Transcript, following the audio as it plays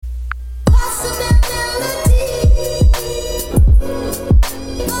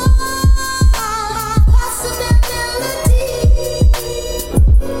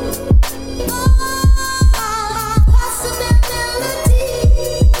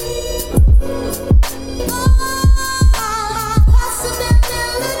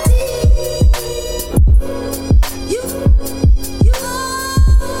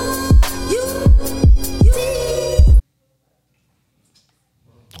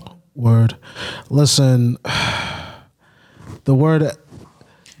Word. Listen, the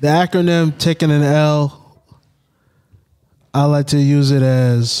acronym taking an L, I like to use it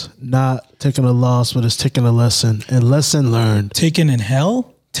as not taking a loss, but it's taking a lesson. And lesson learned. Taking an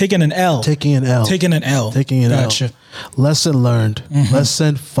L? Taking an L. Taking an L. Taking an L. Taking an gotcha. L. Lesson learned. Mm-hmm.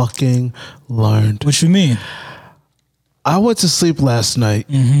 Lesson fucking learned. What you mean? I went to sleep last night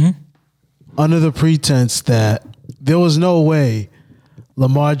under the pretense that there was no way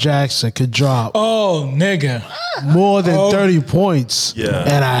Lamar Jackson could drop more than 30 points and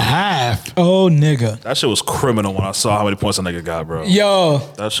a half. Oh, nigga. That shit was criminal when I saw how many points that nigga got, bro. Yo.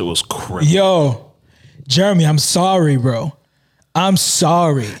 That shit was criminal. Yo. Jeremy, I'm sorry, bro. I'm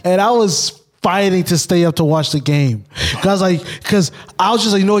sorry. And I was fighting to stay up to watch the game. Because I was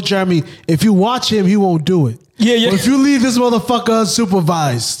just like, you know what, Jeremy? If you watch him, he won't do it. Yeah. But if you leave this motherfucker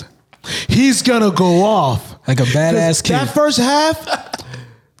unsupervised, he's going to go off. Like a badass kid. That first half,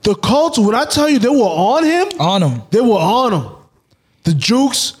 the Colts, when I tell you they were on him. On him. They were on him. The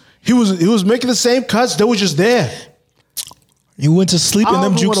jukes, he was making the same cuts. They were just there. You went to sleep and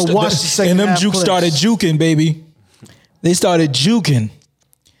them jukes started juking, baby. They started juking.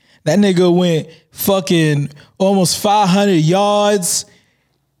 That nigga went fucking almost 500 yards.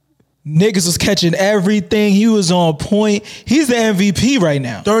 Niggas was catching everything. He was on point. He's the MVP right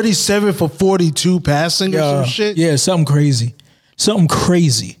now. 37 for 42 passing or some shit. Yeah, something crazy. Something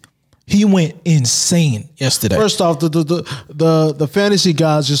crazy. He went insane yesterday. First off, the fantasy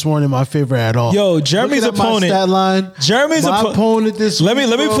guys just weren't in my favor at all. Yo, Jeremy's opponent. My stat line. Jeremy's opponent this week,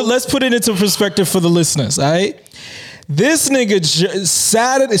 let's put it into perspective for the listeners, all right? This nigga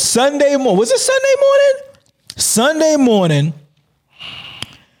Sunday morning. Was it Sunday morning? Sunday morning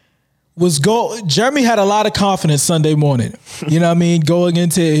Jeremy had a lot of confidence Sunday morning. You know what I mean? Going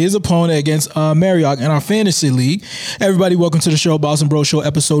into his opponent against Marriott in our fantasy league. Everybody, welcome to the show, Boss and Bro Show,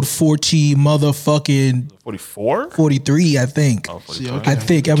 episode 40 motherfucking 44? 43, I think. Oh, I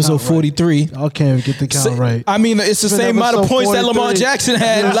think episode 43. I can't even get the count right. I mean, it's the same amount of points that Lamar Jackson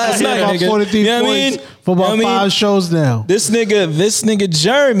had last night, nigga. 43 you know what I points mean? for about 5 shows now. This nigga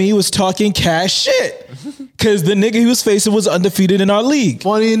Jeremy was talking cash shit. Because the nigga he was facing was undefeated in our league.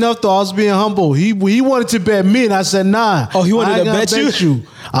 Funny enough, though, I was being humble. He wanted to bet me, and I said, nah. Oh, he wanted to bet you?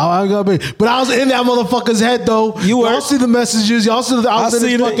 I ain't gonna bet. But I was in that motherfucker's head, though. Y'all see the messages. Y'all see I was in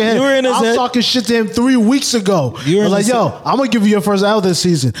his fucking head. You were in his head. I was talking shit to him 3 weeks ago. I was like, yo, I'm gonna give you your first L this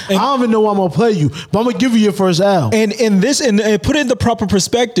season. I don't even know why I'm gonna play you, but I'm gonna give you your first L. And put it in the proper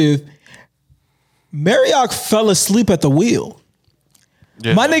perspective, Marriott fell asleep at the wheel.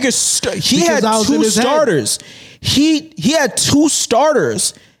 Yeah. My nigga, he had 2 starters. He had 2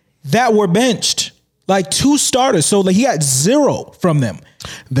 starters that were benched. Like 2 starters. So he had 0 from them.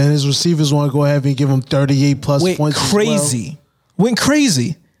 Then his receivers want to go ahead and give him 38 plus points. Went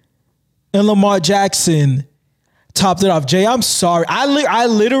crazy. And Lamar Jackson topped it off. Jay, I'm sorry. I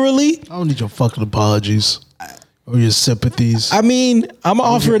literally. I don't need your fucking apologies. Or your sympathies. I mean, I'm gonna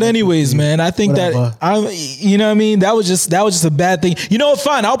offer it anyways, man. I think that you know what I mean. That was just a bad thing. You know what?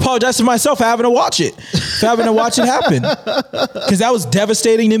 Fine, I'll apologize to myself for having to watch it, happen, because that was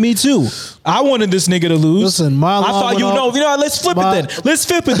devastating to me too. I wanted this nigga to lose. Listen, I thought you know. Let's flip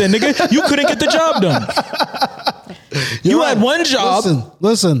it then, nigga. You couldn't get the job done. You had one job.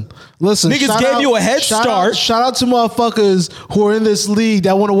 Listen. Niggas gave you a head start. Shout out to motherfuckers who are in this league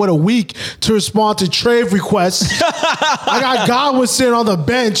that want to wait a week to respond to trade requests. I got Godwin sitting on the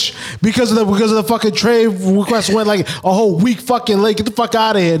bench because of the fucking trade request went like a whole week fucking late. Get the fuck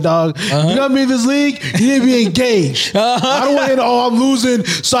out of here, dog. You know what I mean? This league, you need to be engaged. I don't want to hear, I'm losing,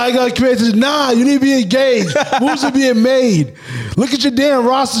 so I got to commit to. Nah, you need to be engaged. Moves are being made. Look at your damn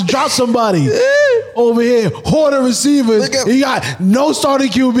roster. Drop somebody over here. Hoarder receivers. You got no starting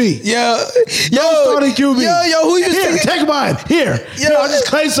QB. No starting QB. Yo, who you here? Take mine. Here, I just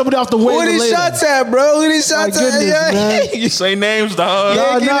claimed somebody off the waiver. Who these shots at, bro? Who these shots at? You say names, dog.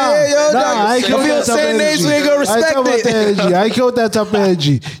 I ain't if you say names, we ain't gonna respect it. I ain't with that type of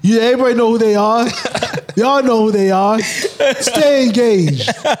energy. Everybody know who they are. Y'all know who they are. Stay engaged.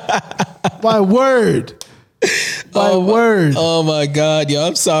 My word. Word. Oh my God, yo,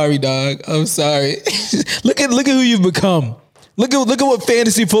 I'm sorry, dog. I'm sorry. Look at who you've become. Look at what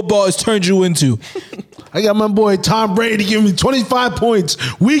fantasy football has turned you into. I got my boy Tom Brady giving me 25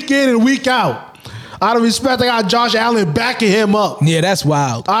 points week in and week out. Out of respect, I got Josh Allen backing him up. Yeah, that's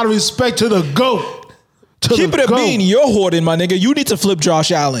wild. Out of respect to the GOAT. Keep it a bean. You're hoarding, my nigga. You need to flip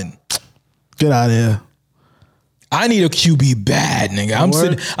Josh Allen. Get out of here. I need a QB bad, nigga.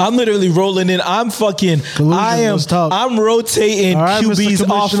 I'm literally rolling in. I'm rotating All right, QBs Mr.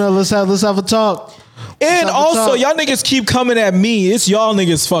 off. Let's have a talk. And also, y'all niggas keep coming at me. It's y'all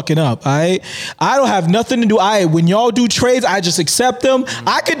niggas fucking up, all right? I don't have nothing to do. When y'all do trades, I just accept them.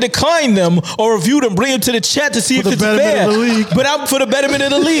 I can decline them or review them, bring them to the chat to see if it's fair. But I'm for the betterment of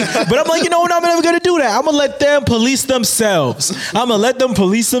the league. But I'm like, you know what? I'm never going to do that. I'm going to let them police themselves.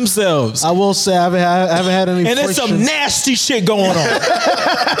 I will say I haven't had any. And there's some nasty shit going on.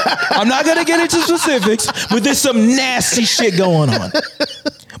 I'm not going to get into specifics, but there's some nasty shit going on.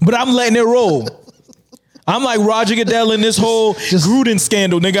 But I'm letting it roll. I'm like Roger Goodell in this whole Gruden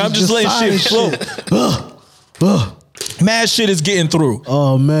scandal, nigga. I'm just letting shit flow. Mad shit is getting through.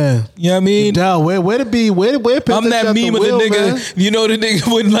 Oh man, you know what I mean? Down, where I'm that meme of the nigga. Man. You know the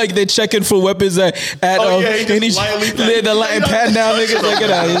nigga when like they're checking for weapons at and he's the light pat down niggas like get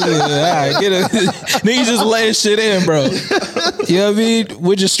out. Alright, get it. Niggas just letting shit in, bro. You know what I mean?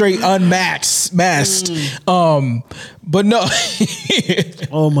 We're just straight masked. But no.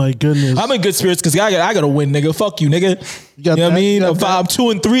 Oh my goodness. I'm in good spirits because I gotta win, nigga. Fuck you, nigga. You know what I mean? I'm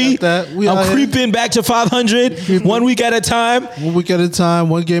 2-3. I'm creeping back to 500 1 week at a time. 1 week at a time,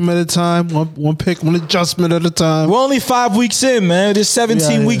 one game at a time, one pick, one adjustment at a time. We're only 5 weeks in, man. There's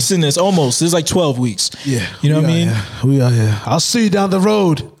 17 weeks in this, almost. There's like 12 weeks. Yeah. You know what I mean? We are here. I'll see you down the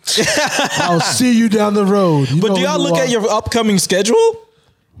road. I'll see you down the road. But do y'all look at your upcoming schedule?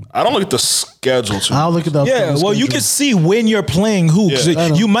 I don't look at the schedule too. I'll look at the schedule. You can see when you're playing who.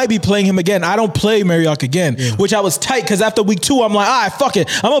 You might be playing him again. I don't play Marioc again, which I was tight because after week 2, I'm like, all right, fuck it.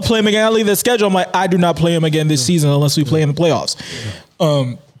 I'm going to play him again. I'll leave the schedule. I'm like, I do not play him again this season unless we play in the playoffs.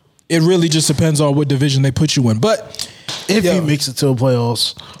 It really just depends on what division they put you in. But if he makes it to the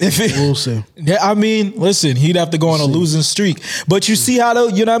playoffs, we'll see. Yeah, I mean, listen, he'd have to go on a losing streak. But you see how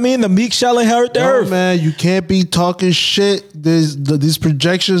you know what I mean? The meek shall inherit the earth. Man, you can't be talking shit. These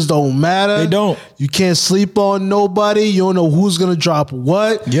projections don't matter. They don't. You can't sleep on nobody. You don't know who's gonna drop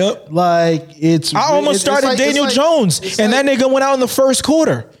what. Yep. Like I almost started Daniel Jones, and that nigga went out in the first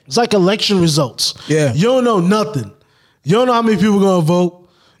quarter. It's like election results. Yeah. You don't know nothing. You don't know how many people are gonna vote.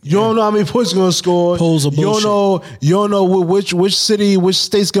 You don't know how many points you're gonna score. Polls are bullshit. You don't know which city, which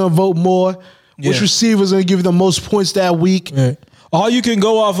state's gonna vote more. Which receiver's gonna give you the most points that week. Right. All you can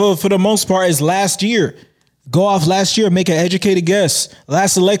go off of for the most part is last year. Go off last year, make an educated guess.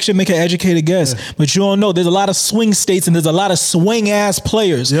 Last election, make an educated guess. Yeah. But you don't know. There's a lot of swing states and there's a lot of swing ass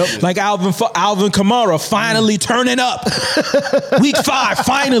players. Yep. Like Alvin Kamara finally turning up. Week 5,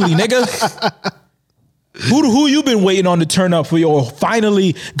 finally, nigga. Who you been waiting on to turn up for you or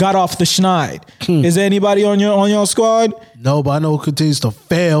finally got off the schneid? Is there anybody on your squad? No, but I know who continues to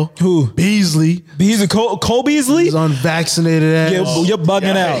fail. Who? Beasley. Cole Beasley? He's unvaccinated ass. You're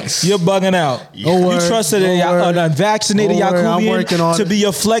bugging out. You're bugging out. Yeah. You trusted an unvaccinated Yakubian to be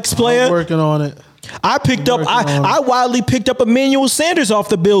your flex player? I'm working on it. I wildly picked up Emmanuel Sanders off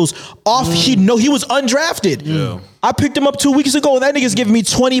the Bills. He was undrafted. Yeah. I picked him up 2 weeks ago, and that nigga's giving me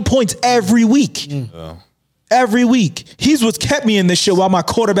 20 points every week. Yeah. Every week. He's what's kept me in this shit while my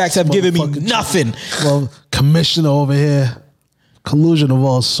quarterbacks have given me nothing. Well, commissioner over here. Collusion of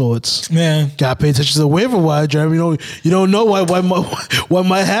all sorts. Man. Gotta pay attention to the waiver wire, Jeremy. You don't know what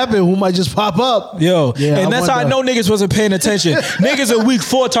might happen, who might just pop up. Yo. Yeah, and that's how I know niggas wasn't paying attention. Niggas in week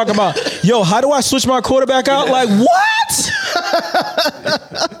 4 talking about, yo, how do I switch my quarterback out? Like, what?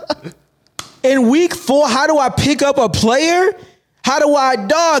 In week 4, how do I pick up a player? How do I,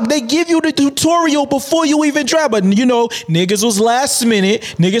 dog? They give you the tutorial before you even draft. But, you know, niggas was last minute.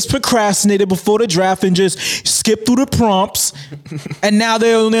 Niggas procrastinated before the draft and just skipped through the prompts. And now they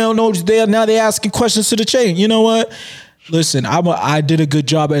don't know. Now they're asking questions to the chain. You know what? Listen, I did a good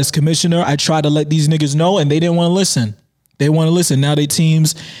job as commissioner. I tried to let these niggas know, and they didn't want to listen. They want to listen. Now they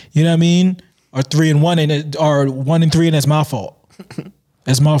teams, you know what I mean, are 3-1 and are 1-3, and that's my fault.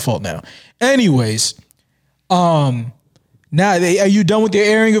 That's my fault now. Anyways, now, are you done with the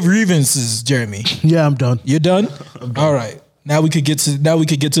airing of grievances, Jeremy? Yeah, I'm done. You're done? All right. Now we could get to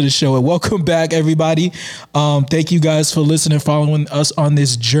the show. And welcome back, everybody. Thank you guys for listening, following us on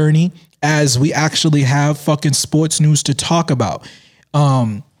this journey as we actually have fucking sports news to talk about.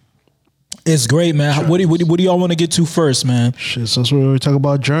 It's great, man. What do y'all want to get to first, man? Shit, since we were talking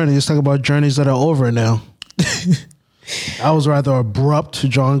about journeys, let's talk about journeys that are over now. I was rather abrupt to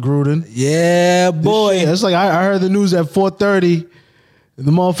John Gruden. Yeah, boy. It's like I heard the news at 4:30.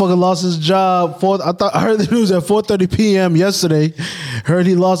 The motherfucker lost his job. I heard the news at 4:30 p.m. yesterday. Heard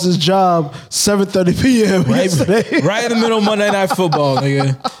he lost his job 7:30 p.m. yesterday. Right in the middle of Monday Night Football,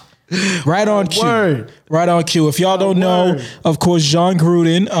 nigga. Right on cue. Word. Right on cue. If y'all don't know, of course, John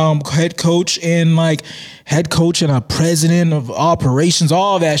Gruden, head coach and a president of operations,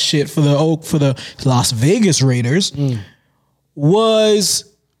 all that shit for the Las Vegas Raiders, was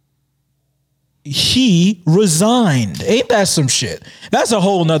he resigned. Ain't that some shit? That's a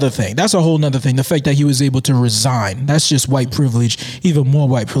whole nother thing. The fact that he was able to resign. That's just white privilege, even more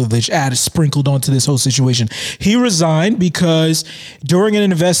white privilege added, sprinkled onto this whole situation. He resigned because during an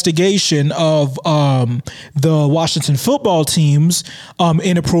investigation of the Washington football team's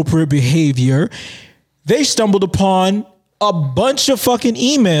inappropriate behavior, they stumbled upon a bunch of fucking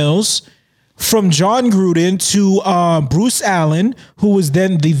emails from John Gruden to Bruce Allen, who was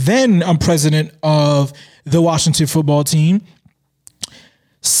then the president of the Washington football team,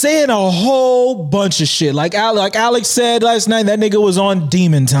 saying a whole bunch of shit. Like Alex said last night, that nigga was on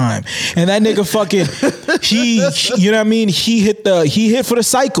demon time, and that nigga fucking he you know what I mean? He hit for the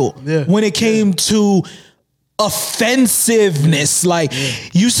cycle when it came to offensiveness. Like,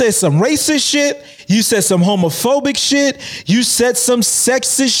 you said some racist shit, you said some homophobic shit, you said some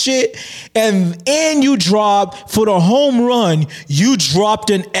sexist shit, and you dropped, for the home run, you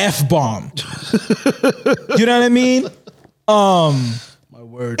dropped an F-bomb. You know what I mean? My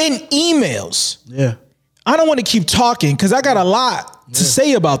word. In emails. Yeah. I don't want to keep talking because I got a lot to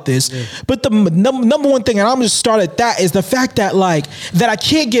say about this. Yeah. But the number one thing, and I'm going to start at that, is the fact that that I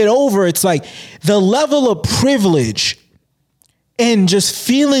can't get over. It's like the level of privilege and just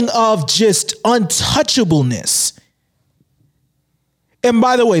feeling of just untouchableness. And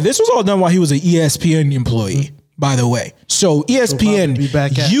by the way, this was all done while he was an ESPN employee, by the way. So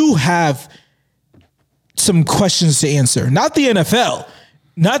ESPN, you have some questions to answer. Not the NFL.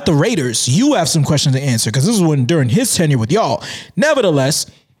 Not the Raiders. You have some questions to answer because this is when during his tenure with y'all. Nevertheless,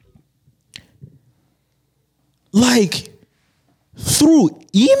 through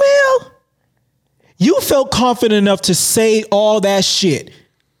email, you felt confident enough to say all that shit.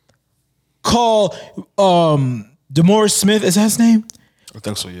 Call DeMaurice Smith, is that his name? I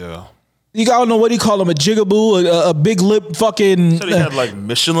think so, yeah. You don't know what he called him, a jigaboo, a big lip fucking. Said he had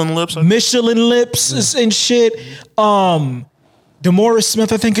Michelin lips. Michelin lips and shit. DeMaurice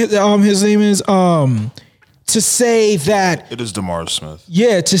Smith, I think his name is, to say that... It is DeMaurice Smith.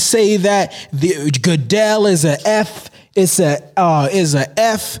 Yeah, to say that the Goodell is a F,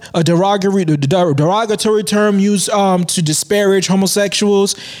 a derogatory term used to disparage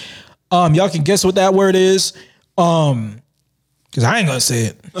homosexuals. Y'all can guess what that word is. Because I ain't gonna say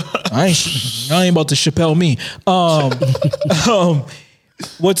it. I ain't about to Chappelle me.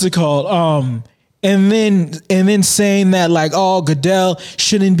 What's it called? And then saying that Goodell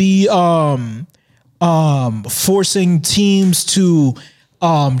shouldn't be forcing teams to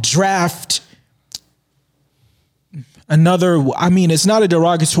draft another. I mean, it's not a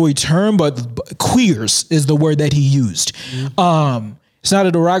derogatory term, but queers is the word that he used. Mm-hmm. It's not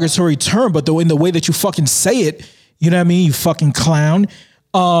a derogatory term, but in the way that you fucking say it, you know what I mean? You fucking clown.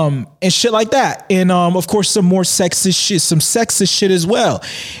 And shit like that. And of course, some more sexist shit as well.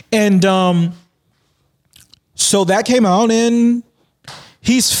 And so that came out and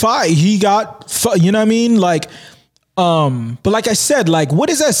he's fine. He got, you know what I mean? But like I said, what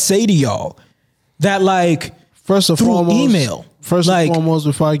does that say to y'all? That first and foremost, email. First and foremost,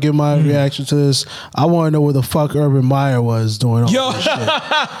 before I give my reaction to this, I want to know where the fuck Urban Meyer was doing all this shit.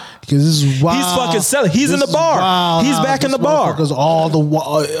 Because this is wild. He's fucking selling. He's in the bar. He's back in the bar. Because all the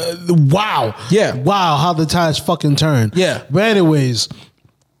wow. Yeah. Wow, how the tides fucking turned. Yeah. But anyways,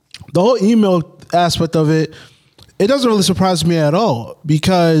 the whole email aspect of it, it doesn't really surprise me at all.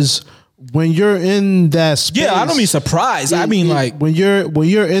 Because when you're in that space. Yeah, I don't mean surprised. I mean when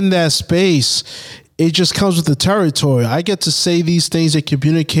you're in that space, it just comes with the territory. I get to say these things and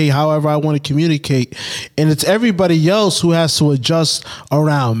communicate however I want to communicate. And it's everybody else who has to adjust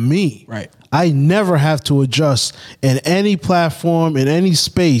around me. Right. I never have to adjust in any platform, in any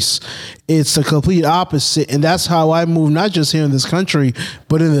space. It's the complete opposite. And that's how I move, not just here in this country,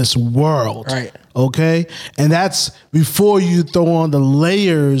 but in this world. Right. Okay? And that's before you throw on the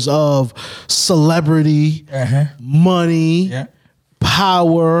layers of celebrity, money,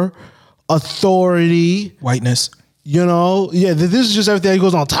 power, authority, whiteness. This is just everything that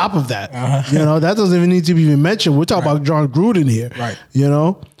goes on top of that. That doesn't even need to be even mentioned. We're talking about John Gruden here. Right.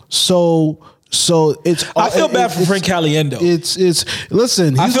 So it's. I feel bad for Frank Caliendo.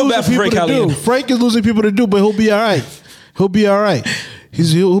 Listen. I feel bad for Frank Caliendo. Frank is losing people to do, but he'll be all right. He'll be all right.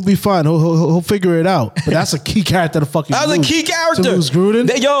 He'll be fine. He'll figure it out. But that's a key character to fucking. That was a key character. To lose Gruden.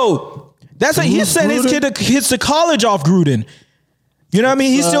 That's what he sent his kid to college off Gruden. You know what I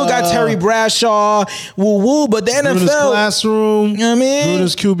mean? He still got Terry Bradshaw, woo, but the NFL classroom. You know what I mean?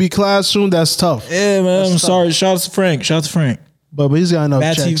 Gruden's QB classroom. That's tough. Yeah, man. I'm sorry. Shout out to Frank. But he's got enough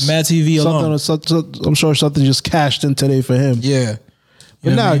checks. Mad TV alone. I'm sure something just cashed in today for him. Yeah.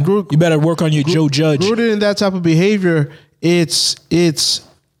 But you better work on your Joe Judge. Gruden and that type of behavior, it's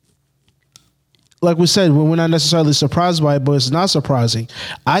like we said, we're not necessarily surprised by it, but it's not surprising.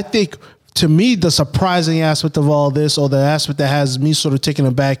 I think, to me, the surprising aspect of all this, or the aspect that has me sort of taken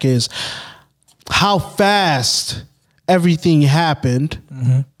aback, is how fast everything happened.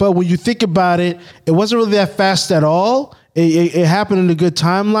 Mm-hmm. But when you think about it, it wasn't really that fast at all. It happened in a good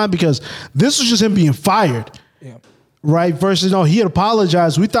timeline, because this was just him being fired. Yeah. Right? Versus, no, he had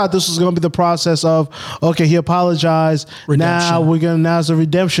apologized. We thought this was going to be the process of, okay, he apologized. Redemption. Now's the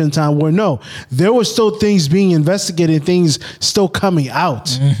redemption time. Where no, there were still things being investigated, things still coming out.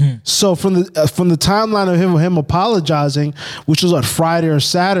 Mm-hmm. So from the timeline of him apologizing, which was on Friday or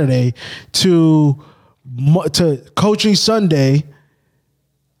Saturday, to coaching Sunday,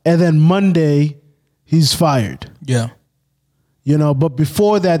 and then Monday, he's fired. Yeah. You know, but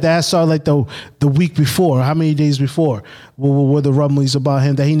before that started like the week before. How many days before were the rumblings about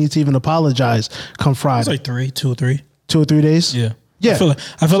him that he needs to even apologize come Friday? It's like 2 or 3. 2 or 3 days? Yeah. Yeah.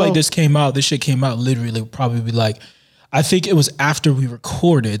 I feel like this shit came out literally probably like, I think it was after we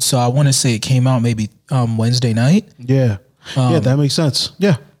recorded. So I want to say it came out maybe Wednesday night. Yeah. Yeah, that makes sense.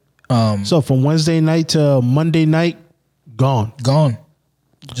 Yeah. So from Wednesday night to Monday night, gone.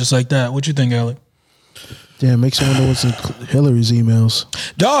 Just like that. What you think, Alec? Damn, makes me wonder what's in Hillary's emails.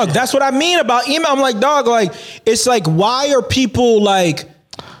 Dog, that's what I mean about email. I'm like, dog, like, it's like, why are people like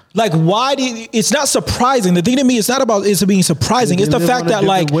why do you, it's not surprising. The thing to me, it's not about it's being surprising. It's the fact that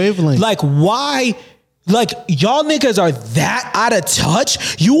like why, like, y'all niggas are that out of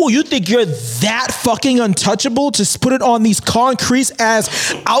touch. You think you're that fucking untouchable to put it on these concrete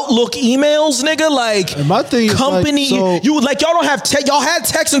ass Outlook emails, nigga? Like, and my thing company, is like, y'all don't have y'all had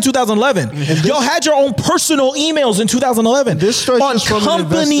text in 2011. Y'all had your own personal emails in 2011. This starts on just from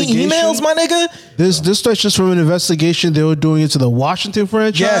company emails, my nigga. This starts just from an investigation they were doing into the Washington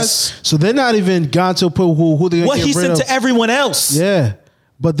franchise. Yes. So they're not even gone to put who they're what get he rid sent of. to everyone else. Yeah.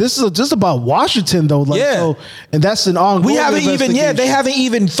 But this is just about Washington, though. Like, yeah, so, and that's an ongoing. We haven't even. Yeah, they haven't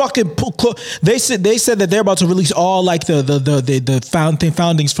even fucking. They said that they're about to release all like the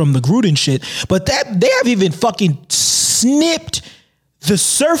foundings from the Gruden shit, but that they haven't even fucking snipped the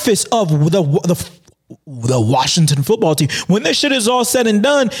surface of the Washington football team. When this shit is all said and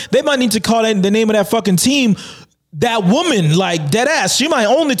done, they might need to call the name of that fucking team that woman, like, dead ass. She might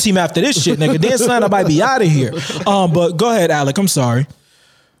own the team after this shit, nigga. Dan Snyder might be out of here. But go ahead, Alec. I'm sorry.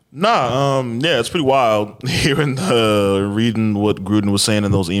 Nah, yeah, it's pretty wild hearing reading what Gruden was saying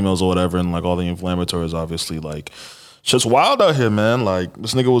in those emails or whatever, and like all the inflammatories, obviously, like, shit's wild out here, man. Like,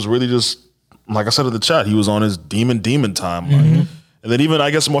 this nigga was really just, like I said in the chat, he was on his demon time. Mm-hmm. Like, and then even, I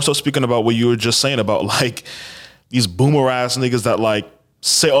guess, more so speaking about what you were just saying about, like, these boomer ass niggas that, like,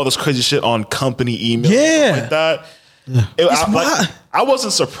 say all this crazy shit on company emails, yeah, like that. Yeah. I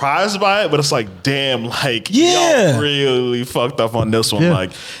wasn't surprised by it, but it's like, damn, like, yeah, y'all really fucked up on this one. Yeah.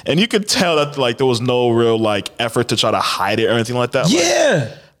 Like, and you could tell that, like, there was no real, like, effort to try to hide it or anything like that. Yeah.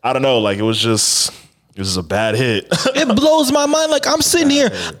 Like, I don't know. Like, it was just a bad hit. It blows my mind. Like, I'm sitting here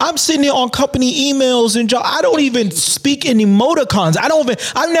on company emails and I don't even speak in emoticons.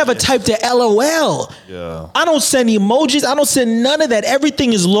 I've never typed a LOL. Yeah. I don't send emojis. I don't send none of that.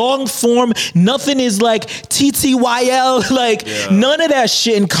 Everything is long form. Nothing is like TTYL. Like, none of that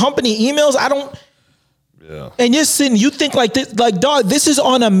shit in company emails. I don't. Yeah. And you're sitting, you think like this, like, dog, this is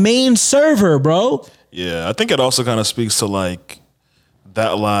on a main server, bro. Yeah. I think it also kind of speaks to, like,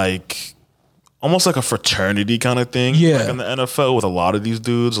 that, like, almost like a fraternity kind of thing, like in the NFL with a lot of these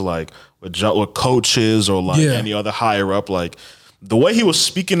dudes, like with coaches or like any other higher up. Like, the way he was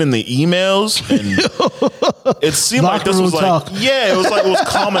speaking in the emails, and it seemed like this was like, it was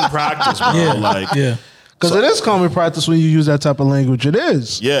common practice, bro. Because it is common practice when you use that type of language. It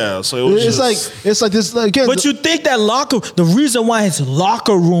is. Yeah. So it was it's like this again. But you think that the reason why it's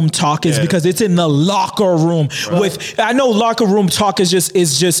locker room talk is because it's in the locker room. Right. I know locker room talk is just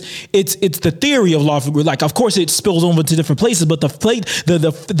it's the theory of locker room. Like, of course it spills over to different places, but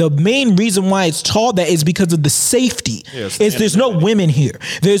the main reason why it's taught that is because of the safety. There's no women here.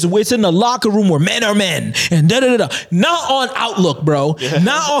 It's in the locker room where men are men and da-da-da-da. Not on Outlook, bro. Yeah.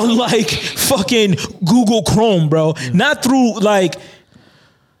 Not on like fucking Google Chrome, bro. Not through like.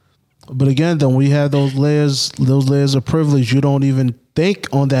 But again, then we have those layers of privilege. You don't even think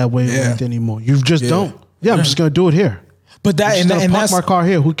on that wavelength anymore. You just don't. Yeah, I'm just gonna do it here. But that and park my car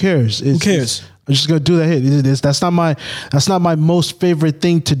here. Who cares? Who cares? I'm just gonna do that here. That's not my most favorite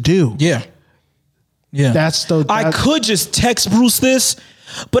thing to do. Yeah. I could just text Bruce this,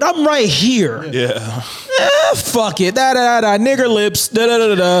 but I'm right here. Yeah. Fuck it. Nigger lips.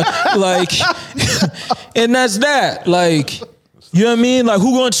 Like, and that's that. Like, you know what I mean? Like,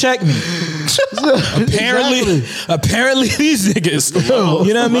 who gonna check me? Apparently these niggas. You know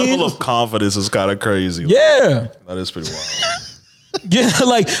what I mean? The level of confidence is kind of crazy. Yeah. That is pretty wild. Yeah,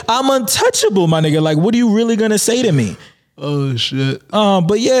 like I'm untouchable, my nigga. Like, what are you really gonna say to me? Oh shit.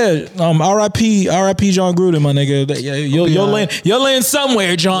 But yeah, R.I.P. John Gruden, my nigga. You're laying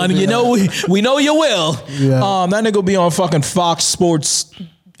somewhere, John. You know we know you will. Yeah. That nigga will be on fucking Fox Sports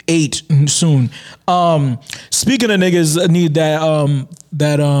 8 soon. Speaking of niggas need that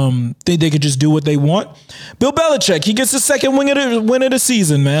think they could just do what they want. Bill Belichick, he gets the second win of the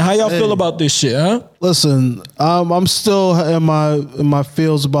season, man. How y'all feel about this shit, huh? Listen, I'm still in my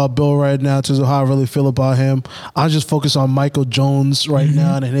feels about Bill right now in terms of how I really feel about him. I just focus on Michael Jones right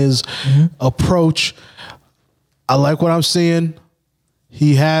now and his approach. I like what I'm seeing.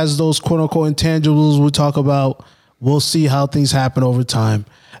 He has those quote unquote intangibles we talk about. We'll see how things happen over time.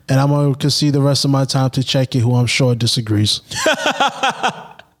 And I'm going to concede the rest of my time to Checky, who I'm sure disagrees.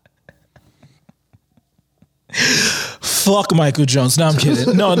 Fuck Michael Jones. No, I'm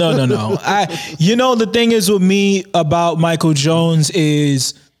kidding. No. The thing is with me about Michael Jones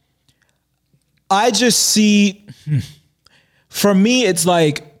is I just see, for me, it's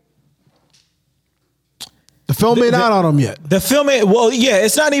like, the film ain't out on him yet. The film ain't, well, yeah,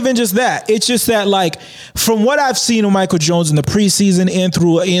 it's not even just that. It's just that, like, from what I've seen of Michael Jones in the preseason and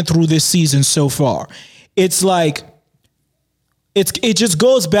through this season so far, it's like, it just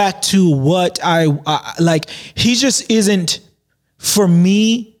goes back to what I like. He just isn't, for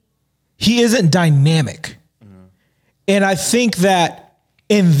me, he isn't dynamic. And I think that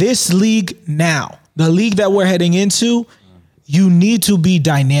in this league now, the league that we're heading into, you need to be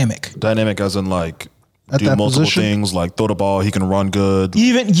dynamic. Dynamic as in like, do multiple things, like throw the ball, he can run good.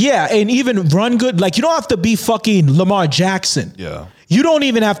 Even run good. Like, you don't have to be fucking Lamar Jackson. Yeah. You don't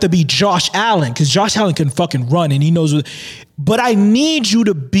even have to be Josh Allen, because Josh Allen can fucking run and he knows what. But I need you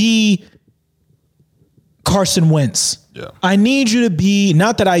to be Carson Wentz. Yeah. I need you to be,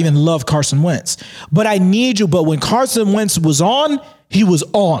 not that I even love Carson Wentz, but I need you. But when Carson Wentz was on, he was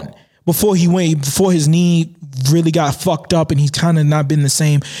on before his knee really got fucked up and he's kind of not been the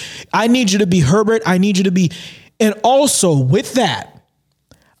same. I need you to be Herbert. I need you to be, and also with that,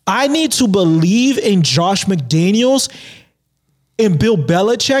 I need to believe in Josh McDaniels and Bill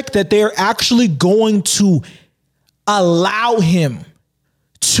Belichick that they're actually going to allow him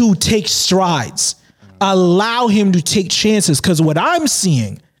to take strides, allow him to take chances. Because what I'm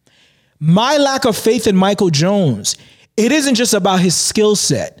seeing, my lack of faith in Michael Jones, it isn't just about his skill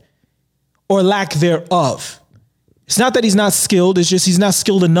set or lack thereof. It's not that he's not skilled. It's just he's not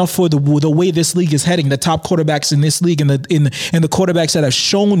skilled enough for the way this league is heading. The top quarterbacks in this league and the quarterbacks that have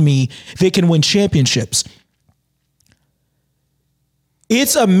shown me they can win championships.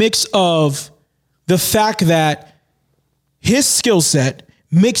 It's a mix of the fact that his skill set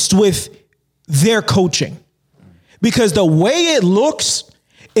mixed with their coaching. Because the way it looks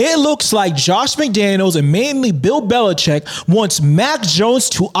like Josh McDaniels and mainly Bill Belichick wants Mac Jones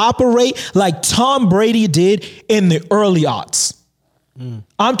to operate like Tom Brady did in the early aughts.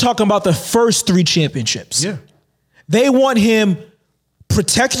 I'm talking about the first 3 championships. Yeah. They want him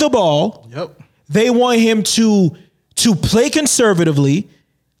protect the ball. Yep. They want him to play conservatively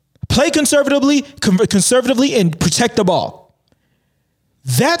and protect the ball.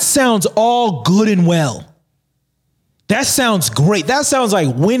 That sounds all good and well. That sounds great. That sounds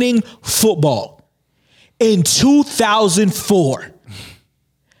like winning football in 2004,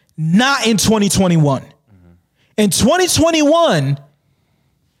 not in 2021. In 2021,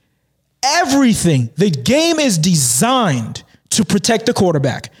 the game is designed to protect the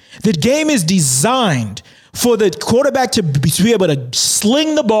quarterback. The game is designed for the quarterback to be able to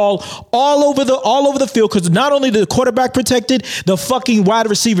sling the ball all over the field, because not only the quarterback protected, the fucking wide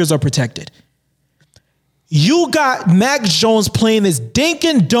receivers are protected. You got Mac Jones playing this dink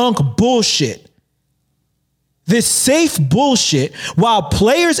and dunk bullshit, this safe bullshit, while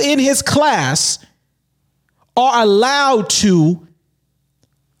players in his class are allowed to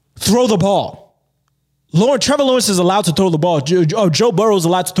throw the ball. Trevor Lawrence is allowed to throw the ball. Joe Burrow is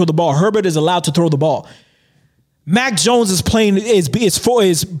allowed to throw the ball. Herbert is allowed to throw the ball. Mac Jones is played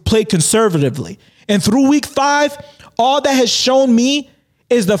conservatively. And through week 5, all that has shown me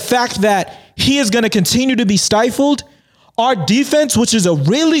is the fact that he is going to continue to be stifled. Our defense, which is a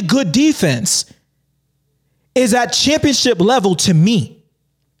really good defense, is at championship level to me.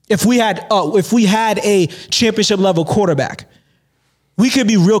 If we had a championship level quarterback, we could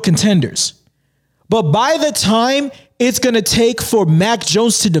be real contenders. But by the time it's going to take for Mac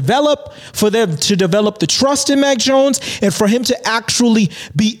Jones to develop, for them to develop the trust in Mac Jones, and for him to actually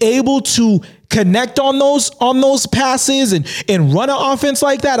be able to connect on those passes and run an offense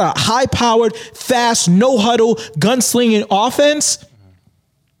like that, a high-powered, fast, no huddle, gunslinging offense,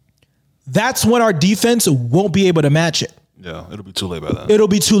 that's when our defense won't be able to match it. Yeah, it'll be too late by then. It'll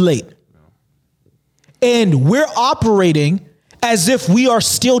be too late. And we're operating as if we are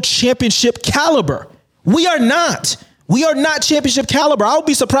still championship caliber. We are not. We are not championship caliber. I would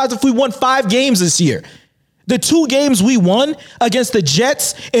be surprised if we won 5 games this year. The 2 games we won against the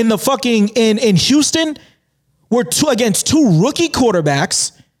Jets in the fucking in Houston were against 2 rookie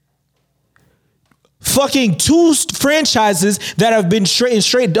quarterbacks, fucking 2 franchises that have been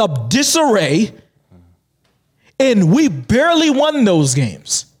straight up disarray, and we barely won those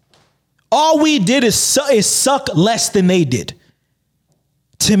games. All we did is suck less than they did,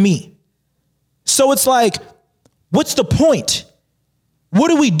 to me. So it's like, what's the point? What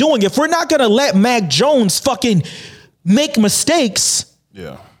are we doing? If we're not going to let Mac Jones fucking make mistakes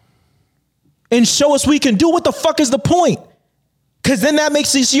and show us we can do, what the fuck is the point? Because then that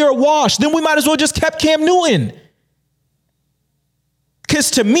makes this year a wash. Then we might as well just kept Cam Newton.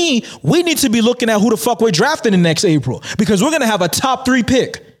 Because to me, we need to be looking at who the fuck we're drafting in next April, because we're going to have a top 3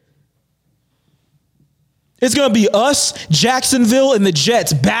 pick. It's going to be us, Jacksonville, and the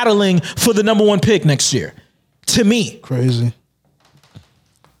Jets battling for the number 1 pick next year. To me. Crazy.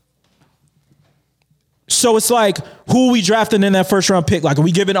 So it's like, who are we drafting in that first round pick? Like, are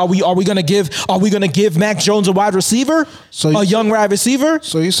we gonna give Mac Jones a wide receiver? A young wide receiver?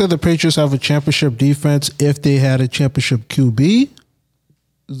 So you said the Patriots have a championship defense if they had a championship QB?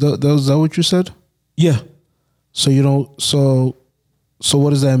 Is that what you said? Yeah. So you don't so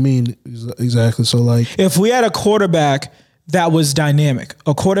what does that mean exactly? So like, if we had a quarterback that was dynamic,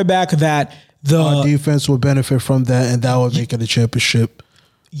 a quarterback that our defense would benefit from that, and that would make it a championship.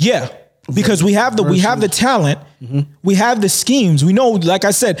 Yeah. Because we have the talent, we have the schemes. We know, like I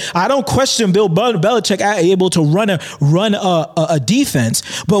said, I don't question Bill Belichick able to run a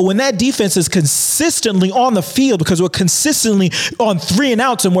defense, but when that defense is consistently on the field, because we're consistently on 3 and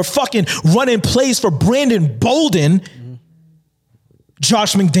outs and we're fucking running plays for Brandon Bolden,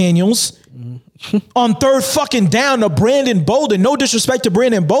 Josh McDaniels, on 3rd fucking down to Brandon Bolden. No disrespect to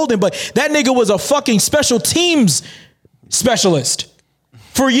Brandon Bolden, but that nigga was a fucking special teams specialist.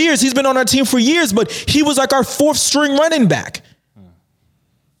 For years, he's been on our team for years, but he was like our 4th string running back.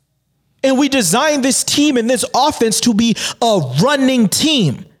 And we designed this team and this offense to be a running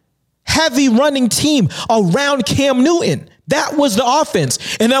team, heavy running team around Cam Newton. That was the offense.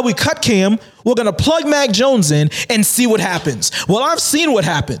 And then we cut Cam. We're going to plug Mac Jones in and see what happens. Well, I've seen what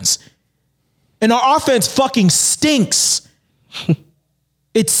happens. And our offense fucking stinks.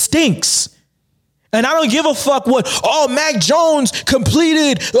 It stinks. And I don't give a fuck Mac Jones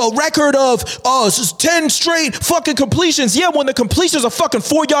completed a record of 10 straight fucking completions. Yeah, when the completions are fucking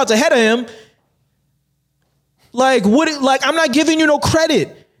 4 yards ahead of him. I'm not giving you no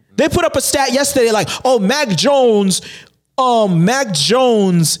credit. They put up a stat yesterday Mac Jones broke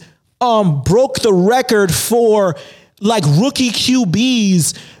the record for rookie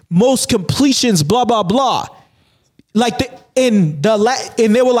QBs, most completions, blah, blah, blah. And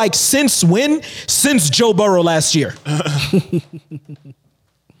they were like, since when? Since Joe Burrow last year.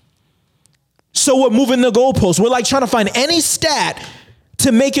 So we're moving the goalposts. We're trying to find any stat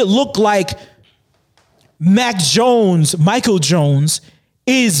to make it look like Michael Jones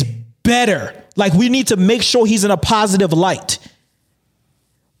is better. We need to make sure he's in a positive light.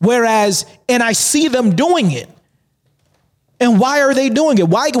 Whereas, and I see them doing it. And why are they doing it?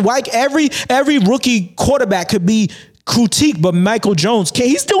 Why every rookie quarterback could be critique, but Michael Jones,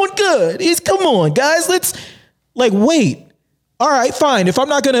 he's doing good. Come on, guys, let's wait. All right, fine. If I'm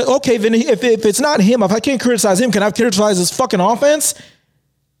not gonna, then if it's not him, if I can't criticize him, can I criticize his fucking offense?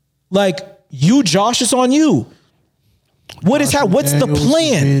 Josh, it's on you. What's the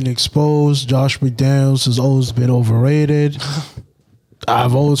plan? Being exposed. Josh McDaniels has always been overrated.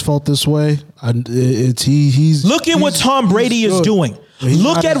 I've always felt this way. Look at what Tom Brady is doing.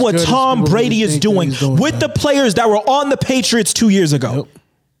 Look at what Tom Brady is doing with the players that were on the Patriots 2 years ago. Yep.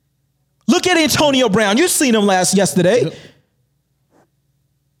 Look at Antonio Brown. You've seen him yesterday. Yep.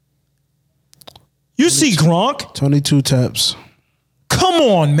 You see Gronk. 22 taps. Come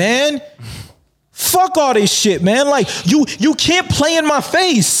on, man. Fuck all this shit, man. You can't play in my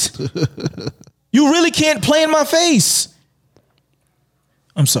face. You really can't play in my face.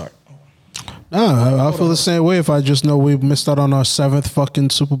 I'm sorry. No, I feel the same way if I just know we missed out on our 7th fucking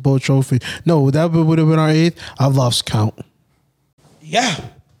Super Bowl trophy. No, that would have been our 8th. I've lost count. Yeah.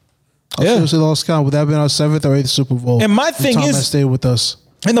 I seriously lost count. Would that have been our 7th or 8th Super Bowl? And my thing is, stayed with us.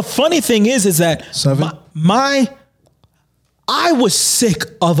 And the funny thing is that 7? I was sick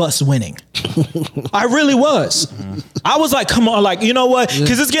of us winning. I really was. I was like, come on, like, you know what?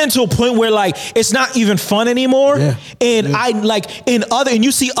 Because it's getting to a point where like it's not even fun anymore. And I like and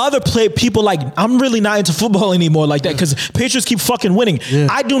you see other people like, I'm really not into football anymore like that because Patriots keep fucking winning.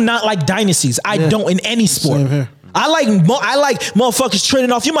 I do not like dynasties. I don't in any sport. I like motherfuckers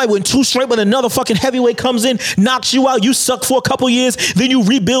trading off. You might win 2 straight, but another fucking heavyweight comes in, knocks you out. You suck for a couple years, then you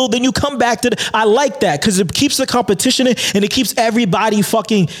rebuild, then you come back to I like that because it keeps the competition in and it keeps everybody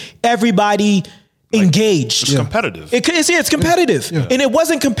engaged. It's competitive. It's competitive, and it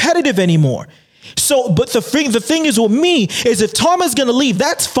wasn't competitive anymore. So, but the thing is with me is if Tom is gonna leave,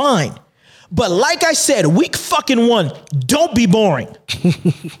 that's fine. But like I said, week fucking 1, don't be boring.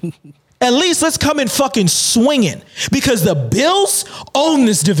 At least let's come in fucking swinging because the Bills own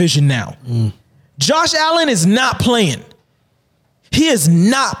this division now. Josh Allen is not playing. He is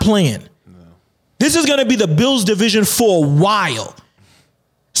not playing. No. This is going to be the Bills division for a while.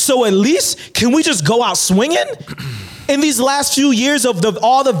 So at least can we just go out swinging in these last few years of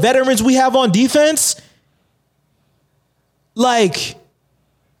all the veterans we have on defense? Like,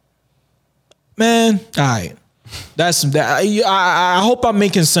 man, all right. That's that. I hope I'm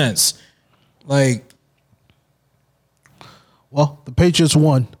making sense. Like, well, the Patriots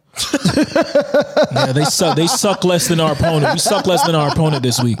won. Yeah, they suck less than our opponent. We suck less than our opponent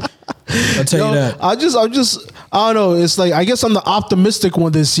this week. I'll tell you that. I don't know. It's like, I guess I'm the optimistic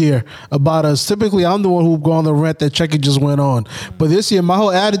one this year about us. Typically, I'm the one who go on the rant that Checky just went on. But this year, my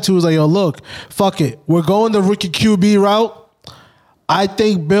whole attitude is like, yo, look, fuck it. We're going the rookie QB route. I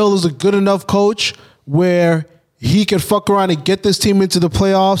think Bill is a good enough coach where he could fuck around and get this team into the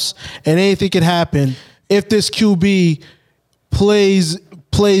playoffs, and anything can happen if this QB plays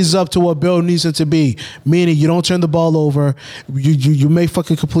up to what Bill needs it to be. Meaning, you don't turn the ball over, you make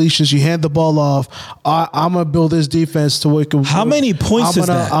fucking completions, you hand the ball off. I'm gonna build this defense to where it can. How many points is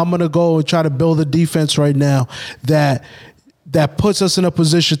that? I'm gonna go and try to build a defense right now that puts us in a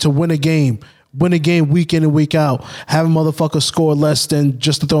position to win a game week in and week out. Have a motherfucker score less than,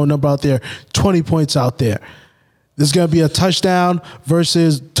 just to throw a number out there, 20 points out there. There's going to be a touchdown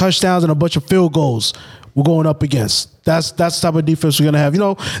versus touchdowns and a bunch of field goals we're going up against. That's the type of defense we're going to have. You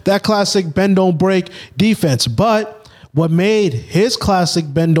know, that classic bend, don't break defense. But what made his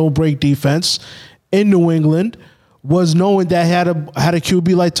classic bend, don't break defense in New England was knowing that had a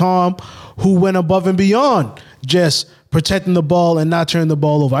QB like Tom who went above and beyond just protecting the ball and not turning the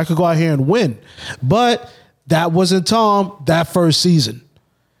ball over. I could go out here and win. But that wasn't Tom that first season.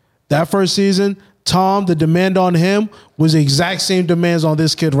 Tom, the demand on him was the exact same demands on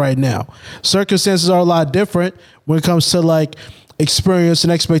this kid right now. Circumstances are a lot different when it comes to like experience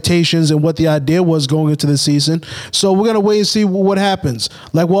and expectations and what the idea was going into the season. So we're going to wait and see what happens.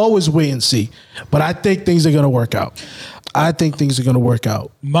 Like, we'll always wait and see. But I think things are going to work out.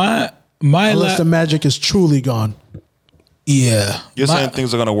 Unless the magic is truly gone. Yeah. You're saying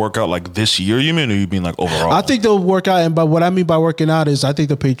things are going to work out like this year, you mean, or you mean like overall? I think they'll work out, and by what I mean by working out is I think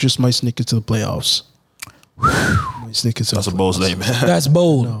the Patriots might sneak into the playoffs. That's a bold statement. That's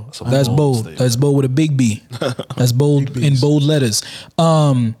bold. No, that's bold. Statement. That's bold with a big B. That's bold in bold letters.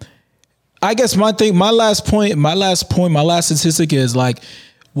 I guess my last statistic is like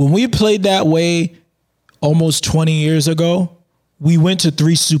when we played that way almost 20 years ago, we went to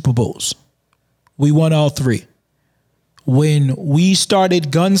 3 Super Bowls. We won all 3. When we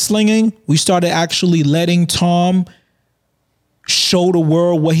started gunslinging, we started actually letting Tom show the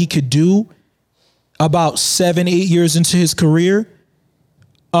world what he could do about 7-8 years into his career.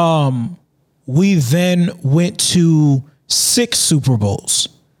 We then went to 6 Super Bowls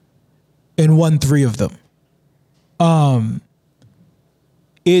and won 3 of them.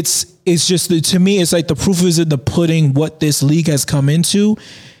 It's just, to me, it's like the proof is in the pudding what this league has come into.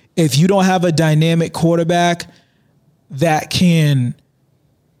 If you don't have a dynamic quarterback that can,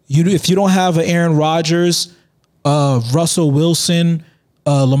 if you don't have an Aaron Rodgers, Russell Wilson,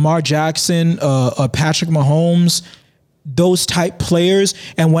 Lamar Jackson, Patrick Mahomes, those type players,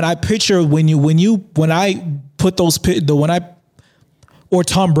 and when I picture or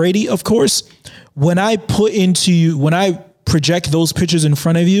Tom Brady, of course, when I project those pictures in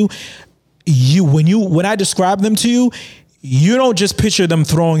front of you, when I describe them to you, you don't just picture them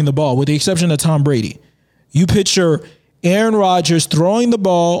throwing the ball, with the exception of Tom Brady. You picture Aaron Rodgers throwing the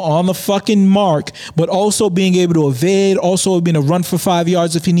ball on the fucking mark, but also being able to evade, also being able to run for 5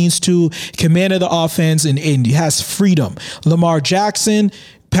 yards if he needs to, command of the offense, and he has freedom. Lamar Jackson,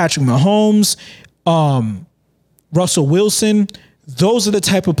 Patrick Mahomes, Russell Wilson, those are the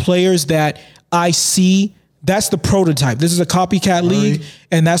type of players that I see. That's the prototype. This is a copycat league,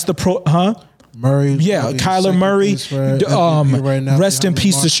 and that's the Murray. Yeah, Kyler Murray. Rest in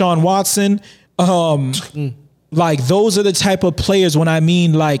peace to Deshaun Watson. Like those are the type of players when I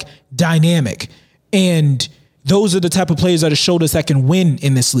mean like dynamic. And those are the type of players that have showed us that can win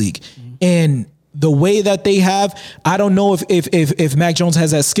in this league. And the way that they have, I don't know if Mac Jones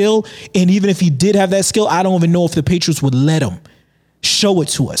has that skill. And even if he did have that skill, I don't even know if the Patriots would let him show it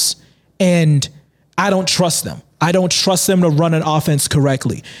to us. And I don't trust them. I don't trust them to run an offense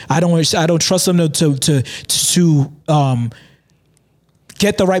correctly. I don't trust them to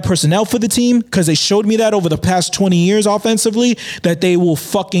get the right personnel for the team, because they showed me that over the past 20 years offensively, that they will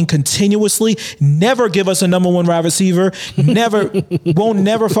fucking continuously never give us a number one wide receiver, won't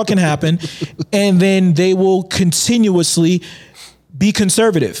never fucking happen. And then they will continuously be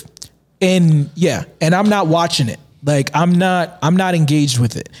conservative. And yeah, and I'm not watching it. Like I'm not engaged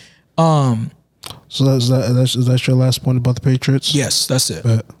with it. So that's your last point about the Patriots? Yes, that's it.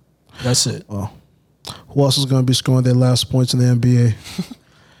 That's it. Well, who else is going to be scoring their last points in the NBA?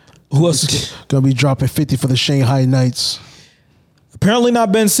 Who else is going to be dropping 50 for the Shanghai Knights? Apparently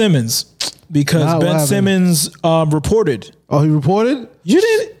not Ben Simmons, because Ben Simmons reported. Oh, he reported? You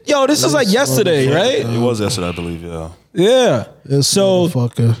didn't? Yo, this is like yesterday, right? It was yesterday, I believe, yeah. Yeah. So,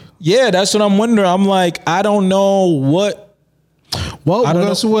 yeah, that's what I'm wondering. I'm like, I don't know what. Well, we're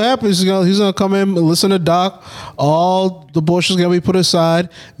gonna see what happens. He's gonna come in and listen to Doc. All the bullshit's gonna be put aside.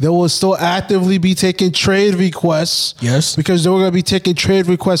 They will still actively be taking trade requests. Yes, because they were gonna be taking trade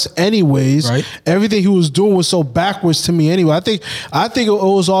requests anyways. Right. Everything he was doing was so backwards to me anyway. I think it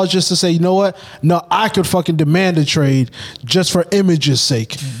was all just to say, you know what? No, I could fucking demand a trade just for image's sake.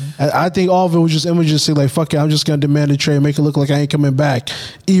 Mm-hmm. I think all of it was just image's sake. Like, fuck it, I'm just gonna demand a trade, make it look like I ain't coming back,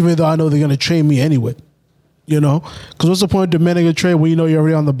 even though I know they're gonna trade me anyway. You know, because what's the point of demanding a trade when you know you're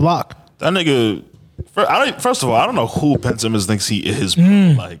already on the block? That nigga. First of all, I don't know who Ben Simmons thinks he is.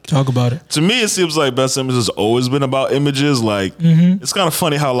 Like, talk about it. To me, it seems like Ben Simmons has always been about images. Like, it's kind of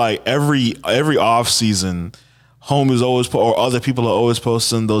funny how like every off season, homies always or other people are always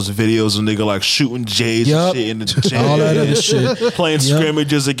posting those videos of nigga like shooting J's and shit in the gym, all that other shit, playing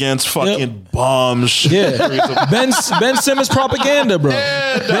scrimmages against fucking bombs. Yeah, Ben Simmons propaganda, bro.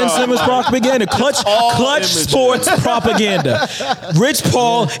 Ben Simmons propaganda, clutch sports propaganda. Rich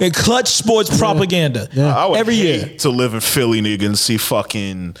Paul and clutch sports propaganda. Yeah. I would every hate year to live in Philly, nigga, and see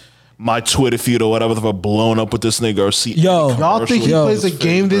fucking my Twitter feed or whatever blown up with this nigga or see. Y'all think he plays a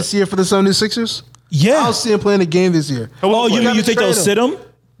game this year for the 76ers? Yeah, I'll see him playing a game this year. Oh, you think they'll sit him?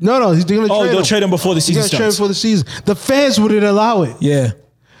 No, he's going to trade him. They'll trade him before the season starts. Trade him before the season. The fans wouldn't allow it. Yeah.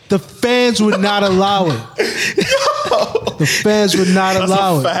 The fans would not allow it. The fans would not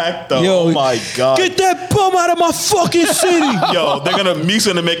allow it. That's a fact, though. Yo, oh my God. Get that bum out of my fucking city. Yo, Meek's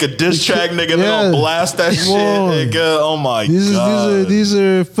gonna make a diss track, nigga. They're gonna blast that shit, nigga. Oh my God. These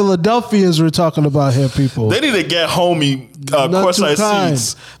are Philadelphians we're talking about here, people. They need to get homie courtside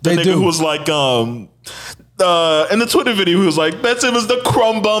seats. The nigga who was like, in the Twitter video, he was like, Ben Simmons the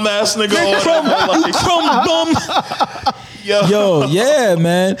crumb bum ass nigga. Crumb bum. Yo, yeah,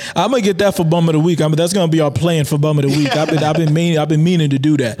 man. I'm gonna get that for bum of the week. That's gonna be our plan for bum of the week. I've been meaning to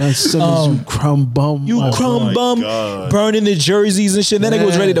do that. You crumb bum. You crumb bum. God. Burning the jerseys and shit. That nigga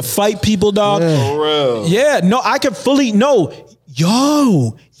was ready to fight people, dog. Yeah. For real. Yeah, no, I can fully Yo.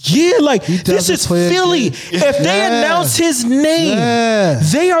 Yeah, like this is Philly. If they announce his name,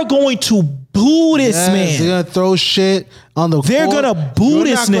 they are going to boo this man. They're gonna throw shit on the court. They're gonna boo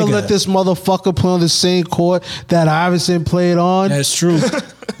this nigga. You're not gonna let this motherfucker play on the same court that Iverson played on. That's true.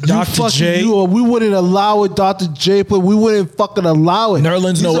 Dr. J. We wouldn't allow it. Dr. J play. We wouldn't fucking allow it.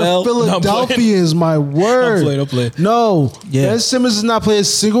 Nerlens Noel. Philadelphians, my word. Don't play. No. Yeah. Ben Simmons has not played a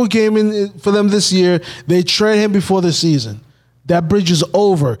single game for them this year. They trade him before the season. That bridge is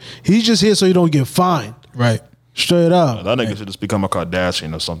over. He's just here so he don't get fined. Right. Straight up. That nigga should just become a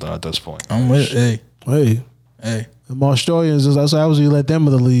Kardashian or something at this point. I'm with it. Hey. The Australians, that's how you let them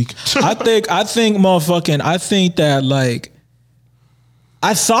in the league. I think that like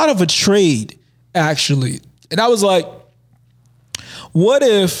I thought of a trade actually. And I was like, what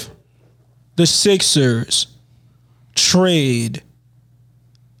if the Sixers do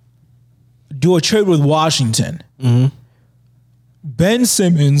a trade with Washington? Mm-hmm. Ben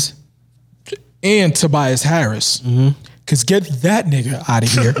Simmons and Tobias Harris. Because get that nigga out of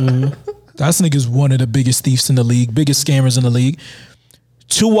here. That nigga's one of the biggest thieves in the league, biggest scammers in the league.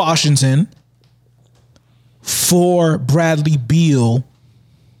 To Washington for Bradley Beal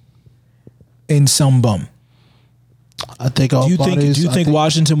and some bum. I think Do you think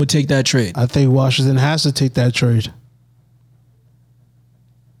Washington would take that trade? I think Washington has to take that trade.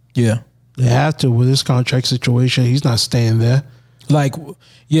 Yeah. They have to with this contract situation. He's not staying there. Like,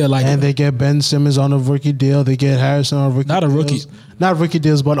 yeah, like, and they get Ben Simmons on a rookie deal. They get Harrison on a rookie. Not a rookie. Not rookie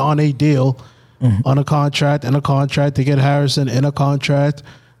deals, but on a deal, on a contract and a contract. They get Harrison in a contract.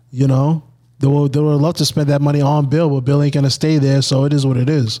 You know, they would love to spend that money on Bill, but Bill ain't gonna stay there. So it is what it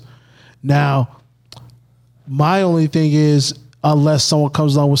is. Now, my only thing is, unless someone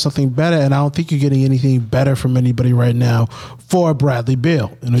comes along with something better, and I don't think you're getting anything better from anybody right now for Bradley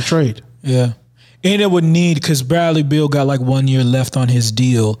Beal in a trade. Yeah. And it would need, because Bradley Beal got like 1 year left on his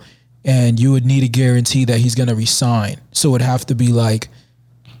deal, and you would need a guarantee that he's going to resign. So it would have to be like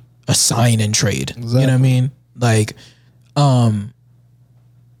a sign and trade. Exactly. You know what I mean? Like,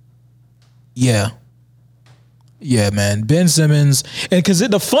 yeah. Yeah, man. Ben Simmons. And because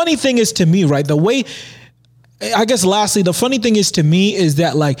the funny thing is to me, right, the way, I guess lastly, the funny thing is to me is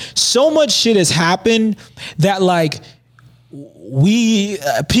that like so much shit has happened that like,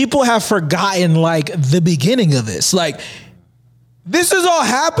 people have forgotten like the beginning of this. Like, this is all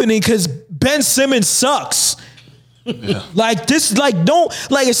happening because Ben Simmons sucks. Yeah. Like this, like don't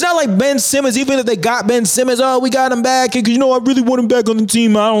like. It's not like Ben Simmons. Even if they got Ben Simmons, oh, we got him back. You know, I really want him back on the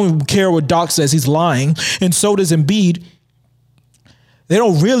team. I don't care what Doc says. He's lying, and so does Embiid. They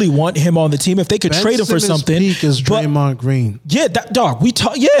don't really want him on the team. If they could trade him for something, peak is Draymond Green. Yeah, that dog. We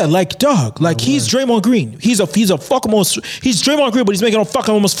talk. Yeah, like dog. Like he's Draymond Green. He's Draymond Green, but he's making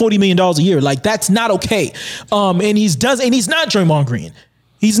fucking almost $40 million a year. Like that's not okay. And he's not Draymond Green.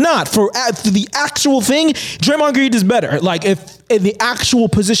 He's not for the actual thing. Draymond Green is better. Like if in the actual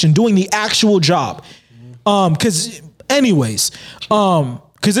position, doing the actual job. Because anyways,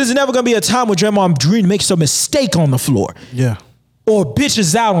 because there's never gonna be a time where Draymond Green makes a mistake on the floor. Yeah. Or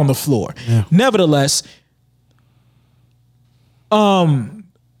bitches out on the floor. Yeah. Nevertheless,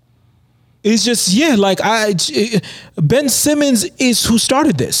 it's just, yeah, like Ben Simmons is who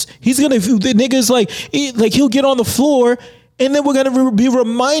started this. He's gonna, the niggas like he'll get on the floor and then we're gonna be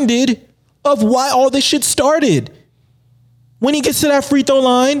reminded of why all this shit started. When he gets to that free throw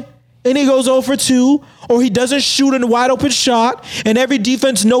line and he goes 0 for 2, or he doesn't shoot a wide open shot and every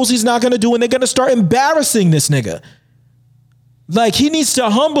defense knows he's not gonna do, and they're gonna start embarrassing this nigga. Like, he needs to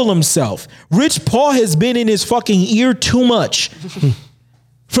humble himself. Rich Paul has been in his fucking ear too much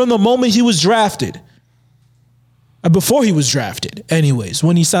from the moment he was drafted. Before he was drafted, anyways,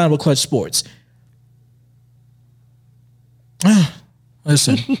 when he signed with Clutch Sports.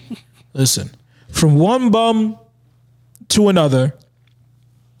 Listen. From one bum to another,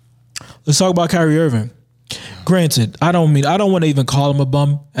 let's talk about Kyrie Irving. Granted, I don't want to even call him a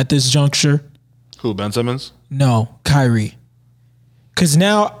bum at this juncture. Who, Ben Simmons? No, Kyrie. Because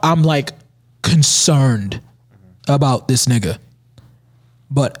now I'm like concerned about this nigga.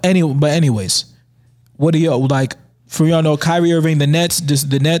 But anyways, what do you like? For y'all know, Kyrie Irving, the Nets.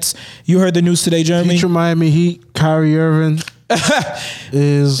 You heard the news today, Jeremy? Future Miami Heat, Kyrie Irving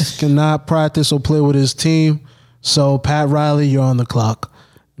cannot practice or play with his team. So Pat Riley, you're on the clock.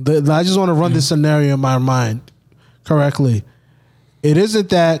 I just want to run this scenario in my mind correctly. It isn't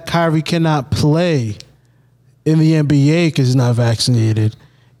that Kyrie cannot play in the NBA because he's not vaccinated,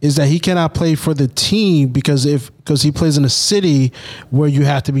 is that he cannot play for the team because he plays in a city where you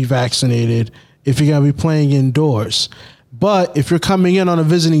have to be vaccinated if you're going to be playing indoors. But if you're coming in on a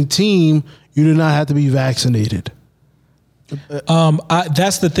visiting team, you do not have to be vaccinated.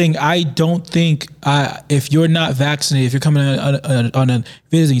 That's the thing. I don't think if you're not vaccinated, if you're coming on a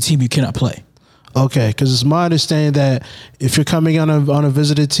visiting team, you cannot play. Okay, because it's my understanding that if you're coming on a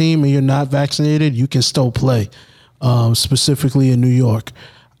visited team and you're not vaccinated, you can still play, specifically in New York.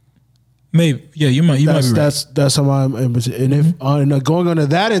 Maybe, yeah, you might be right. That's how I'm. And if going under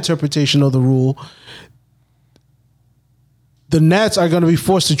that interpretation of the rule, the Nets are going to be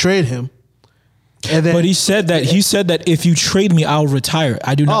forced to trade him. And then, but he said that if you trade me, I'll retire.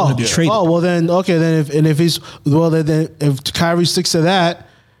 I do not want to be traded. Oh well, then okay, then if Kyrie sticks to that.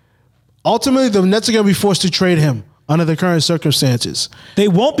 Ultimately, the Nets are going to be forced to trade him under the current circumstances. They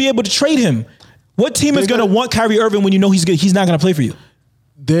won't be able to trade him. What team is going to want Kyrie Irving when you know he's not going to play for you?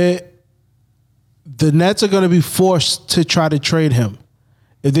 The Nets are going to be forced to try to trade him.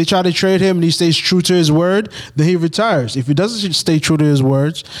 If they try to trade him and he stays true to his word, then he retires. If he doesn't stay true to his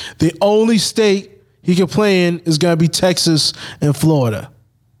words, the only state he can play in is going to be Texas and Florida.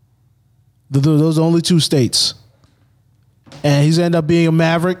 Those are the only two states. And he's going to end up being a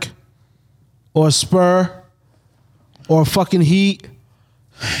Maverick, or a Spur, or a fucking Heat.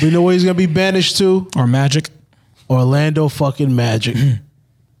 We know where he's going to be banished to. Or Magic. Orlando fucking Magic.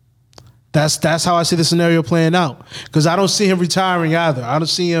 That's how I see the scenario playing out. Because I don't see him retiring either. I don't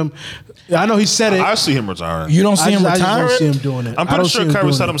see him. I know he said it. I see him retiring. You don't see him retiring? I just don't see him doing it. I'm pretty sure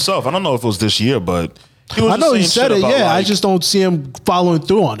Kyrie said himself. I don't know if it was this year, but I know he said it. Yeah, like, I just don't see him following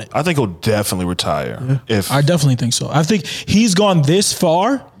through on it. I think he'll definitely retire. Yeah. I definitely think so. I think he's gone this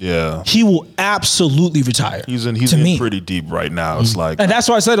far. Yeah, he will absolutely retire. He's in pretty deep right now. It's like, and that's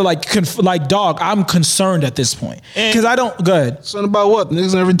why I said it. Like dog, I'm concerned at this point because I don't. Go ahead. Concerned about what?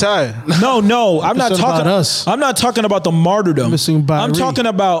 Niggas never retire. No, I'm not talking about us. I'm not talking about the martyrdom. I'm talking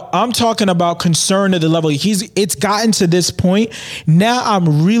about concern at the level it's gotten to this point. Now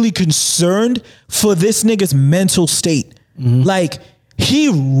I'm really concerned for this nigga's mental state. Mm-hmm. Like, he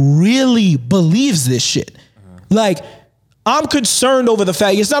really believes this shit. Like, I'm concerned over the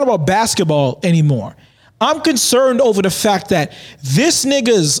fact, it's not about basketball anymore. I'm concerned over the fact that this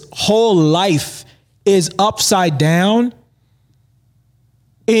nigga's whole life is upside down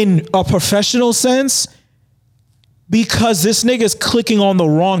in a professional sense because this nigga's clicking on the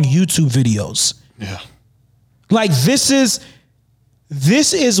wrong YouTube videos. Yeah. Like, this is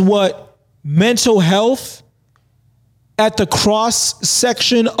what mental health at the cross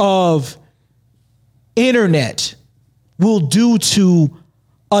section of internet will do to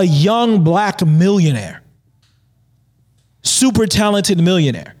a young black millionaire, super talented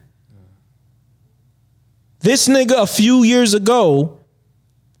millionaire. This nigga a few years ago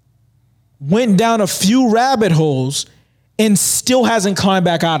went down a few rabbit holes and still hasn't climbed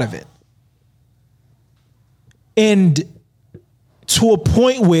back out of it. And to a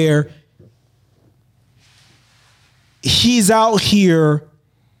point where he's out here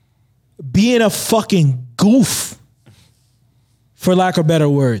being a fucking goof, for lack of better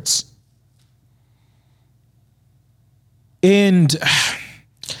words. And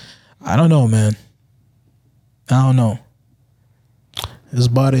I don't know, man. I don't know. His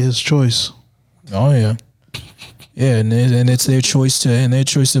body, his choice. Oh yeah. Yeah, and it's their choice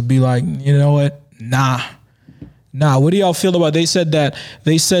to be like, you know what? Nah. What do y'all feel about? They said that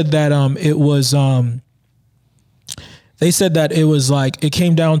it was like, it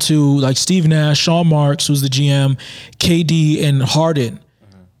came down to like Steve Nash, Sean Marks, who's the GM, KD, and Harden,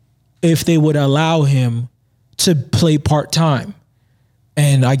 if they would allow him to play part-time.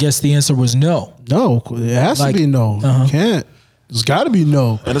 And I guess the answer was no. No, it has to be no. You can't. It's got to be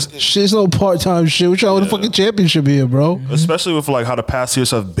no. Shit's no part-time shit. We're trying with the fucking championship here, bro. Especially with like how the past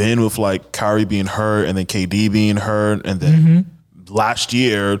years have been with like Kyrie being hurt and then KD being hurt. And then last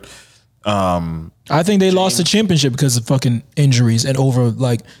year... I think they lost the championship because of fucking injuries and over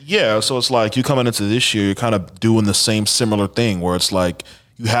like. Yeah, so it's like you coming into this year, you're kind of doing the same similar thing where it's like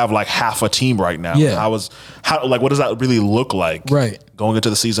you have like half a team right now. Yeah. What does that really look like? Right. Going into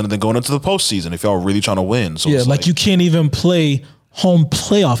the season and then going into the postseason if y'all are really trying to win. So yeah, like you can't even play home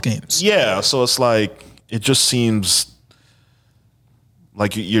playoff games. Yeah, so it's like it just seems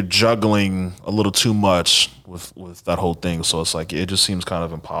like you're juggling a little too much with that whole thing. So it's like it just seems kind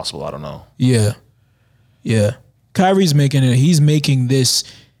of impossible. I don't know. Yeah. Kyrie's making it. He's making this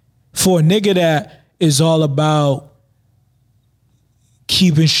for a nigga that is all about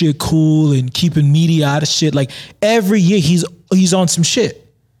keeping shit cool and keeping media out of shit. Like every year he's on some shit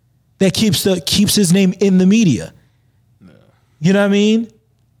that keeps his name in the media. No. You know what I mean?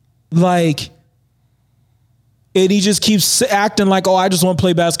 Like, and he just keeps acting like, oh, I just want to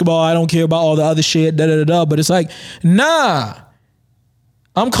play basketball. I don't care about all the other shit, da-da-da-da. But it's like, nah.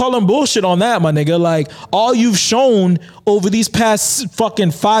 I'm calling bullshit on that, my nigga. Like, all you've shown over these past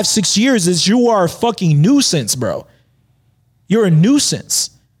fucking 5-6 years is you are a fucking nuisance, bro. You're a nuisance.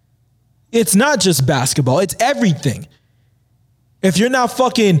 It's not just basketball. It's everything. If you're not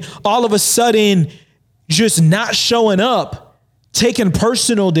fucking all of a sudden just not showing up, taking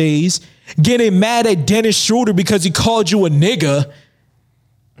personal days, getting mad at Dennis Schroeder because he called you a nigga.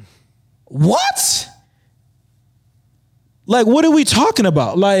 What? Like, what are we talking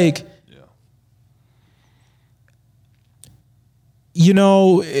about? Like, you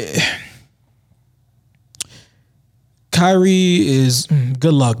know, Kyrie is,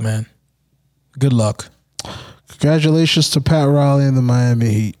 good luck, man. Good luck. Congratulations to Pat Riley and the Miami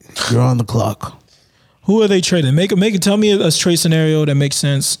Heat. You're on the clock. Who are they trading? Tell me a trade scennario that makes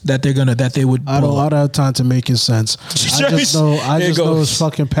sense that they would. I don't have time to make it sense. I just know it's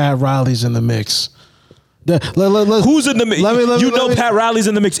fucking Pat Riley's in the mix. Who's in the mix? Pat Riley's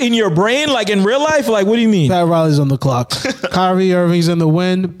in the mix in your brain, like in real life. Like, what do you mean? Pat Riley's on the clock. Kyrie Irving's in the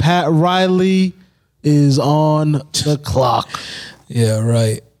win. Pat Riley is on the clock. Yeah,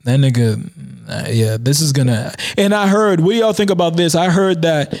 right. That nigga. Yeah, this is gonna. And I heard, what do y'all think about this? I heard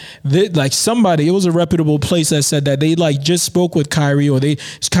that like somebody, it was a reputable place that said that they like just spoke with Kyrie or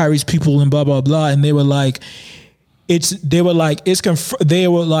Kyrie's people and blah blah blah, and they were like, they were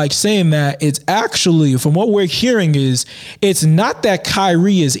like saying that it's actually, from what we're hearing, is it's not that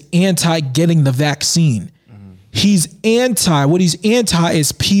Kyrie is anti getting the vaccine. He's what he's anti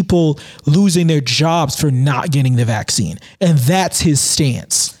is people losing their jobs for not getting the vaccine. And that's his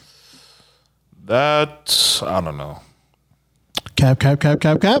stance. That, I don't know. Cap.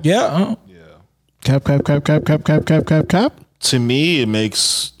 Yeah. Cap. To me, it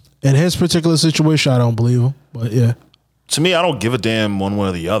makes... In his particular situation, I don't believe him. But yeah. To me, I don't give a damn one way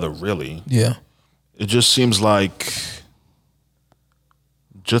or the other, really. Yeah. It just seems like...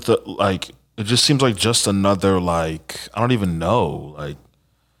 It just seems like just another, like, I don't even know, like,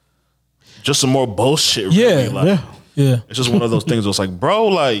 just some more bullshit. Really. Yeah. It's just one of those things where it's like, bro,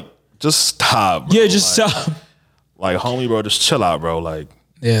 like, just stop. Bro. Yeah, just stop. Like, homie, bro, just chill out, bro. Like,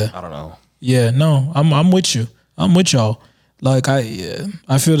 yeah, I don't know. Yeah, no, I'm with you. I'm with y'all. Like,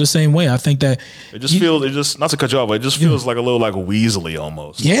 I feel the same way. I think that it just not to cut you off, but it just feels like a little like Weasley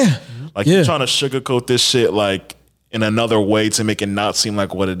almost. Yeah. Like you're trying to sugarcoat this shit, like, in another way to make it not seem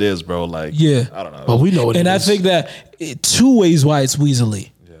like what it is, bro. Like, I don't know. But we know what and it I is. think that two ways why it's Weasley.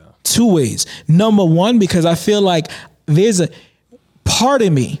 Yeah. Two ways. Number one, because I feel like there's a part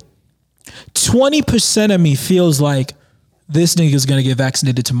of me, 20% of me feels like this nigga's gonna get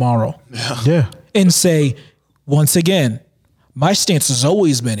vaccinated tomorrow. Yeah. And say, once again, my stance has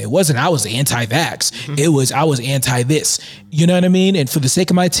always been, I was anti-vax. It was, I was anti-this. You know what I mean? And for the sake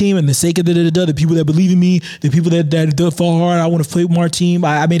of my team and the sake of the people that believe in me, the people that fall hard, I want to play with my team.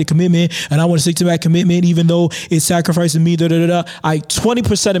 I made a commitment and I want to stick to that commitment, even though it's sacrificing me,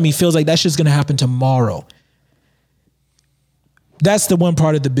 20% of me feels like that shit's going to happen tomorrow. That's the one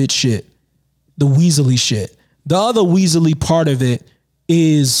part of the bitch shit. The Weasley shit. The other Weasley part of it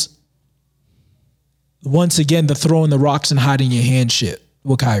is, once again, the throwing the rocks and hiding your hand shit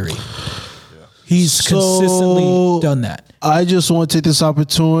with Kyrie. He's consistently done that. I just want to take this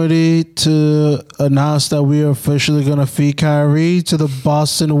opportunity to announce that we are officially going to feed Kyrie to the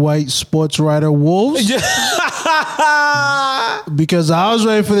Boston White sports writer Wolves. Because I was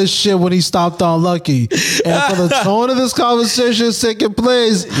ready for this shit when he stopped on Lucky. And for the tone of this conversation is taking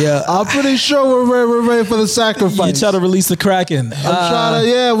place, I'm pretty sure we're ready for the sacrifice. You try to release the Kraken.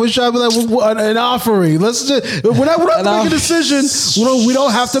 we're trying to be like an offering. Let's just, we're not making a decision. We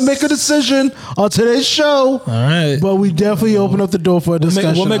don't have to make a decision on today's show. All right. But we definitely open up the door for a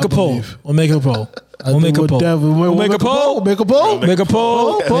discussion. We'll make a poll. We'll make a poll. We'll make a poll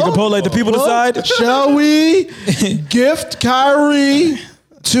like the people decide. Shall we gift Kyrie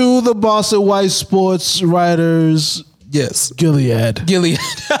to the Boston White sports writers? Yes. Gilead.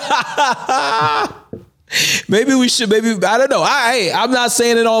 Maybe we should, I don't know. I'm not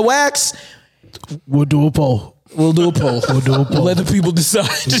saying it on wax. We'll do a poll. We'll do a poll. Let the people decide.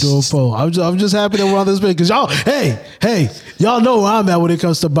 We'll do a poll. I'm just happy that we're on this page because y'all, y'all know where I'm at when it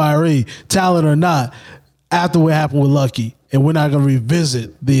comes to Byrie, talent or not, after what happened with Lucky, and we're not gonna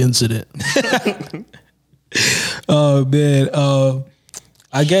revisit the incident. Oh man,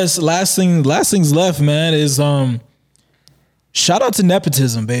 I guess last things left, man, is shout out to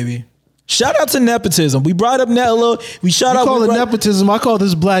nepotism, baby. Shout out to nepotism. We brought up we call it nepotism. I call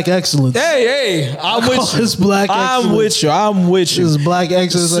this black excellence. Hey, I'm with you. This black excellence. I'm with you. This is black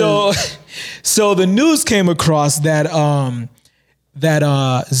excellence. So the news came across that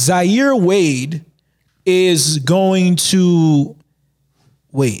Zaire Wade is going to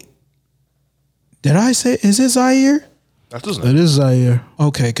wait. Did I say, is it Zaire? That's his name. It is Zaire.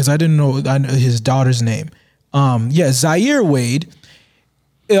 Okay, because I didn't know his daughter's name. Zaire Wade.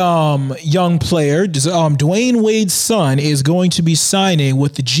 Young player, Dwayne Wade's son, is going to be signing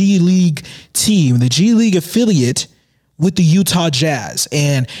with the G League team, the G League affiliate with the Utah Jazz.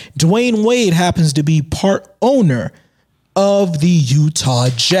 And Dwayne Wade happens to be part owner of the Utah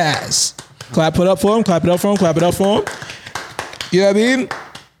Jazz. Clap it up for him. You know what I mean?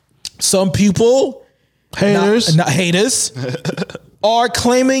 Some people, haters, not haters, are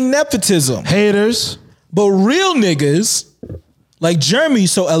claiming nepotism. Haters. But real niggas, like Jeremy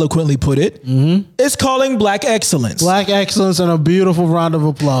so eloquently put it, is calling black excellence. Black excellence, and a beautiful round of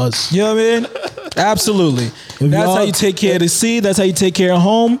applause. You know what I mean? Absolutely. That's how you take care of the seed. That's how you take care of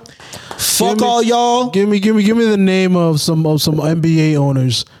home. Fuck all y'all. Give me the name of some NBA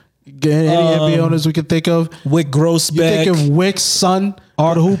owners. Any NBA owners we can think of? Wyc Grousbeck. You think of Wyc's son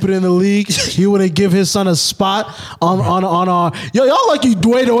hooping in the league? He wouldn't give his son a spot on our. Y'all like you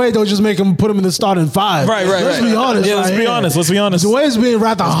Dwayne Wade don't just put him in the starting five. Right. Let's be honest. Yeah, let's be honest. Dwayne's being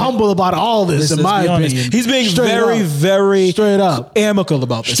rather humble about all this, in my opinion. He's being very straight up amicable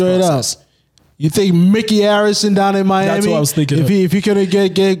about this straight process. up. You think Mickey Harrison down in Miami? That's what I was thinking. If he could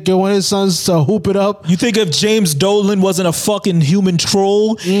get one of his sons to hoop it up. You think if James Dolan wasn't a fucking human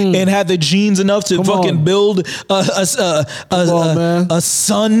troll and had the genes enough to build a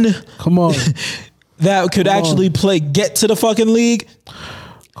son? Come on. That could actually get to the fucking league?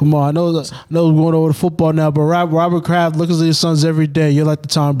 Come on, I know we're going over to football now, but Robert Kraft looks at his sons every day. You're like the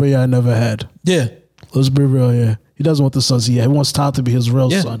Tom Brady I never had. Yeah. Let's be real, yeah. He doesn't want the sons he had. He wants Tom to be his real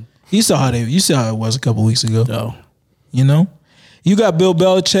son. You saw how it was a couple weeks ago. No. You know? You got Bill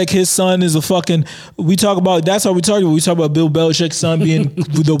Belichick. His son is a fucking. That's how we talk about. We talk about Bill Belichick's son being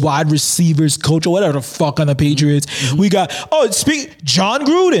the wide receivers coach or whatever the fuck on the Patriots. Mm-hmm. We got John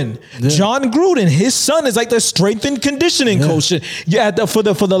Gruden. Yeah. John Gruden. His son is like the strength and conditioning coach. Yeah, for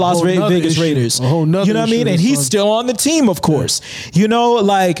the Las Vegas Raiders. You know what I mean? And he's still on the team, of course. You know,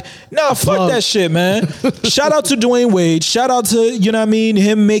 like fuck that shit, man. Shout out to Dwayne Wade. Shout out to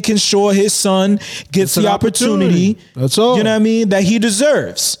him making sure his son gets the opportunity. That's all. You know what I mean? That he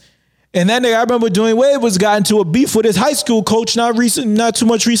deserves. And that nigga, I remember Dwayne Wade got into a beef with his high school coach not too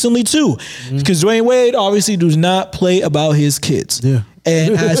much recently too. Because Dwayne Wade obviously does not play about his kids. Yeah.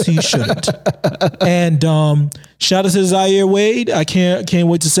 And as he shouldn't. And shout out to Zaire Wade. I can't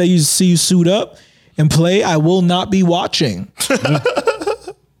wait to see you suit up and play. I will not be watching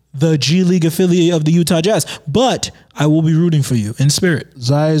the G League affiliate of the Utah Jazz, but I will be rooting for you in spirit.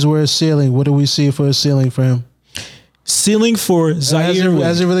 Zaire's where his ceiling. What do we see for a ceiling for him? Ceiling for Zaire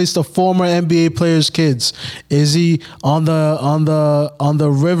as it relates to former NBA players' kids, is he on the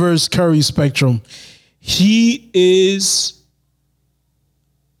Rivers Curry spectrum? He is.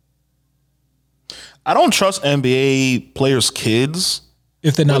 I don't trust NBA players' kids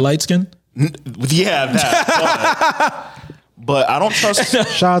if they're not light skinned. Yeah, that. But I don't trust.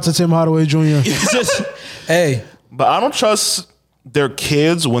 Shout out to Tim Hardaway Jr. Hey, but I don't trust their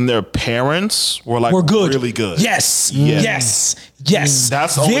kids when their parents were good. Really good. Yes. That's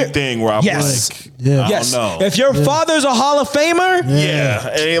the only thing where I'm I don't know. If your father's a Hall of Famer,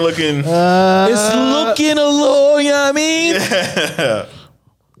 it ain't looking. It's looking a little. You know what I mean? Yeah.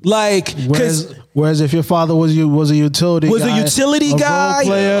 Like, whereas if your father was a utility guy,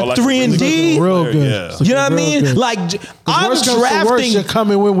 player, 3-and-D, real good. Yeah. You know what I mean? Good. Like, I'm drafting. You're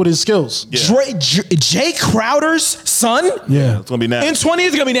coming in with his skills. Yeah. Jay Crowder's son. Yeah, it's gonna be nasty. In 20,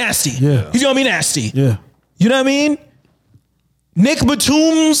 it's gonna be nasty. Yeah, he's gonna be nasty. Yeah, you know what I mean? Nick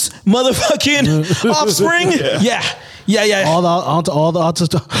Batum's motherfucking offspring. Yeah. All the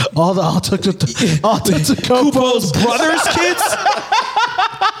Kupo's brothers' kids.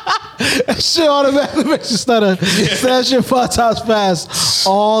 That shit automatically makes you stutter. That shit 5 times fast.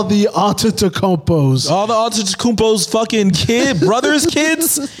 All the Antetokounmpos. All the Antetokounmpo's fucking brothers'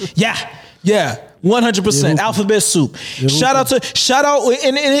 kids. Yeah. 100%. Alphabet soup. Shout out,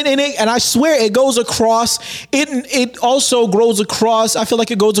 and I swear it goes across. It also grows across. I feel like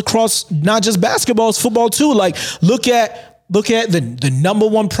it goes across not just basketball, it's football too. Like look at the number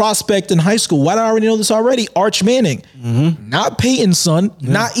one prospect in high school. Why do I already know this already? Arch Manning. Mm-hmm. Not Peyton's son,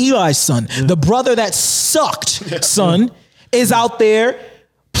 not Eli's son. Yeah. The brother that sucked son is out there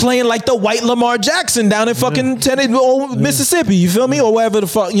playing like the white Lamar Jackson down in fucking Mississippi. You feel me? Or wherever the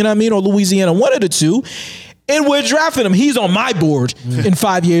fuck, you know what I mean? Or Louisiana, one of the two. And we're drafting him. He's on my board in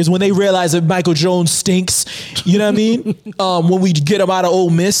 5 years when they realize that Michael Jones stinks. You know what I mean? When we get him out of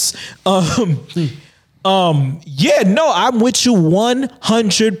Ole Miss. I'm with you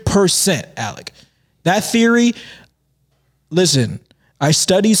 100%, Alec. That theory, listen, I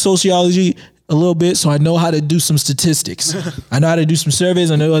study sociology a little bit, so I know how to do some statistics. I know how to do some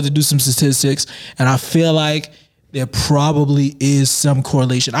surveys. I know how to do some statistics. And I feel like there probably is some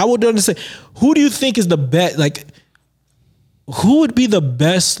correlation. I would understand. Who do you think is the best? Like, who would be the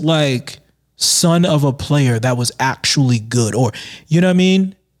best, like, son of a player that was actually good? Or, you know what I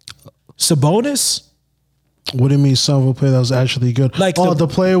mean? Sabonis? What do you mean son of a player that was actually good? Like the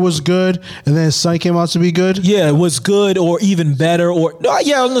player was good and then his son came out to be good? Yeah, it was good or even better or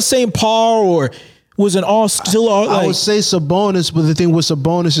on the same par or was an all. I would say Sabonis, but the thing with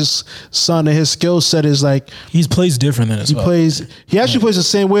Sabonis' son and his skill set is like he plays different than his father. He actually plays the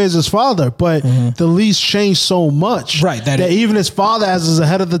same way as his father, but the league's changed so much. Right. That even his father is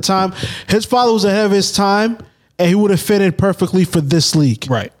ahead of the time. His father was ahead of his time. And he would have fitted perfectly for this league.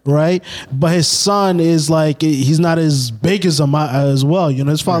 Right. But his son is like, he's not as big as him as well. You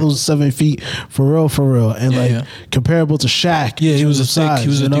know, his father was 7 feet for real. And comparable to Shaq. Yeah, he was a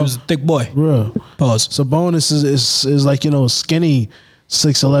thick boy. Real. Pause. Sabonis is like, skinny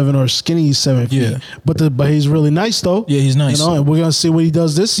 6'11" or skinny 7 feet. Yeah. But he's really nice though. Yeah, he's nice. And we're gonna see what he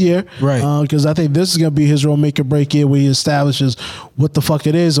does this year. Right. Because I think this is gonna be his real make or break year where he establishes what the fuck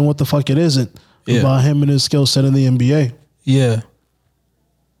it is and what the fuck it isn't. about him and his skill set in the NBA. Yeah.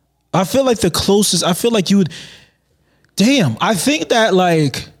 I feel like the closest, I feel like you would, damn, I think that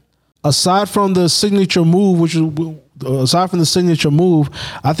like. Aside from the signature move,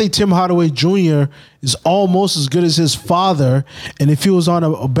 I think Tim Hardaway Jr. is almost as good as his father. And if he was on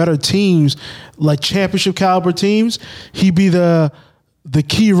a better teams, like championship caliber teams, he'd be the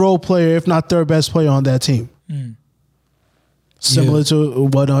key role player, if not third best player on that team. Similar to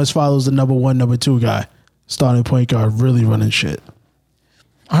what his father was the number 1, number 2 guy, starting point guard, really running shit.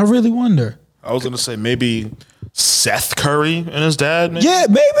 I really wonder. I was gonna say maybe Seth Curry and his dad. Maybe? Yeah,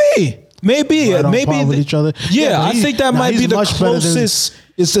 maybe Right with each other. Yeah, I think that might be the closest.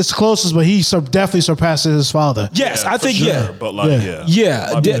 It's the closest, but he definitely surpasses his father. Yes, I think sure, but like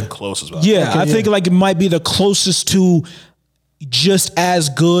might be the closest. I think like it might be the closest to just as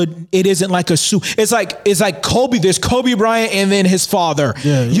good. It isn't like a suit. It's like Kobe. There's Kobe Bryant and then his father.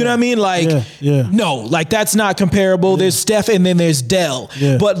 You know what I mean? Like no, like that's not comparable. There's Steph and then there's Dell.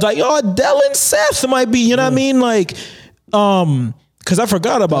 But like Dell and Seth might be. You know what I mean? Like because I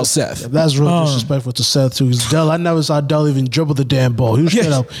forgot about Seth. That's real disrespectful to Seth too. Because Dell, I never saw Dell even dribble the damn ball. He was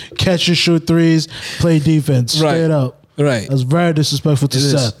straight up catch and shoot threes, play defense, straight up. Right. That's very disrespectful to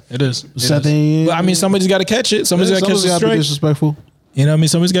Seth. It is. Seth But I mean, somebody's got to catch it. Somebody's got to catch it straight. Be disrespectful. You know what I mean?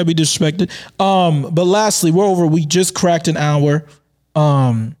 Somebody's got to be disrespected. But lastly, we're over. We just cracked an hour.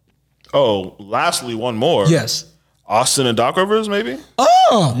 Lastly, one more. Yes. Austin and Doc Rivers, maybe?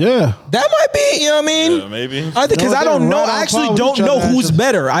 Oh. Yeah. That might be, you know what I mean? Yeah, maybe. I think because I don't know. I actually don't know who's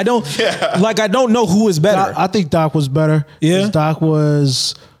better. I don't I don't know who is better. I think Doc was better. Yeah. Doc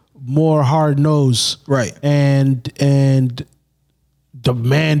was more hard nosed. Right. And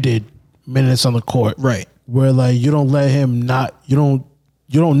demanded minutes on the court. Right. Where like you don't let him you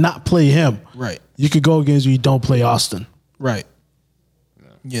don't not play him. Right. You could go against you don't play Austin. Right.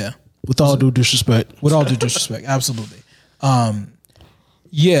 Yeah. With all due disrespect. With all due disrespect. Absolutely.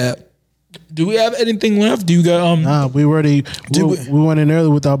 Yeah. Do we have anything left? Do you got Nah, we already we went in early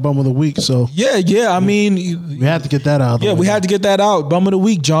with our bum of the week, so yeah. I mean, we had to get that out. Yeah, we had to get that out. Bum of the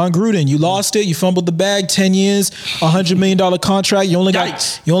week, John Gruden. You lost it. You fumbled the bag. 10 years, $100 million contract. You only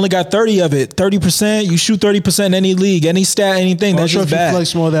got 30 of it. 30%. You shoot 30% in any league, any stat, anything. That's just bad. If you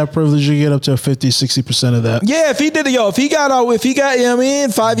flex more of that privilege, you get up to 50-60% of that. Yeah, if he did it, if he got, you know what I mean,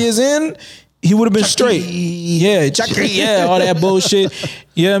 5 years in, he would have been straight. Yeah, Chucky. Yeah, all that bullshit.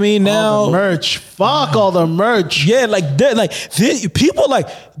 You know what I mean? Now all the merch. Fuck all the merch. Yeah, people like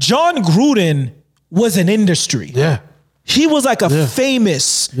John Gruden was an industry. Yeah. He was like a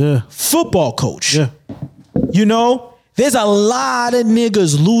famous football coach. Yeah. You know? There's a lot of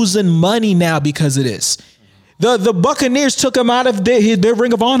niggas losing money now because of this. The Buccaneers took him out of their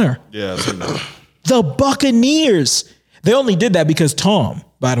Ring of Honor. Yeah, I've seen that. The Buccaneers. They only did that because Tom,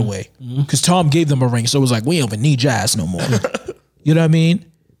 by the way. Because Tom gave them a ring. So it was like, we don't even need your ass no more. You know what I mean?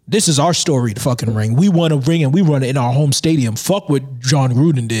 This is our story, the fucking ring. We won a ring and we run it in our home stadium. Fuck what John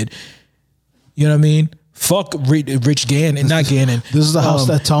Gruden did. You know what I mean? Fuck Rich Gannon, not Gannon. This is the house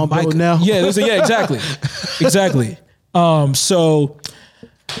that Tom built now? Yeah, exactly. Exactly. So...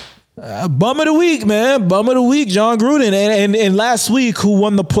 bum of the week, man. Bum of the week, John Gruden. And last week, who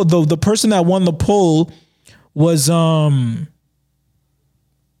won the poll? The person that won the poll was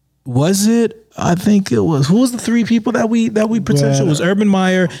it? I think it was. Who was the three people that we potential? It was Urban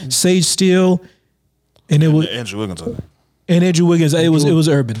Meyer, Sage Steele, and it was Andrew Wiggins. And Andrew Wiggins. It was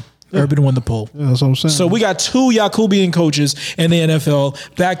Urban. Yeah. Urban won the poll. Yeah, that's what I'm saying. So we got two Yakubian coaches in the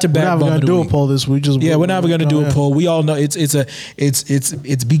NFL back to back. We're not going to do a poll this week. We're never going to do a poll. We all know it's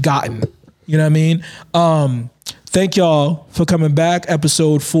begotten. You know what I mean? Thank y'all for coming back.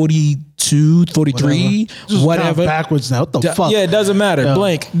 Episode 42, 43, whatever. Backwards now. What the fuck? Yeah, it doesn't matter. Yeah.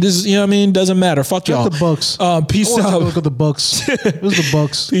 Blank. This is, you know what I mean? Doesn't matter. Fuck y'all. Look at the books. Peace out. Look at the books. Where's the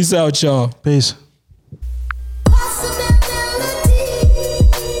books? Peace out, y'all. Peace.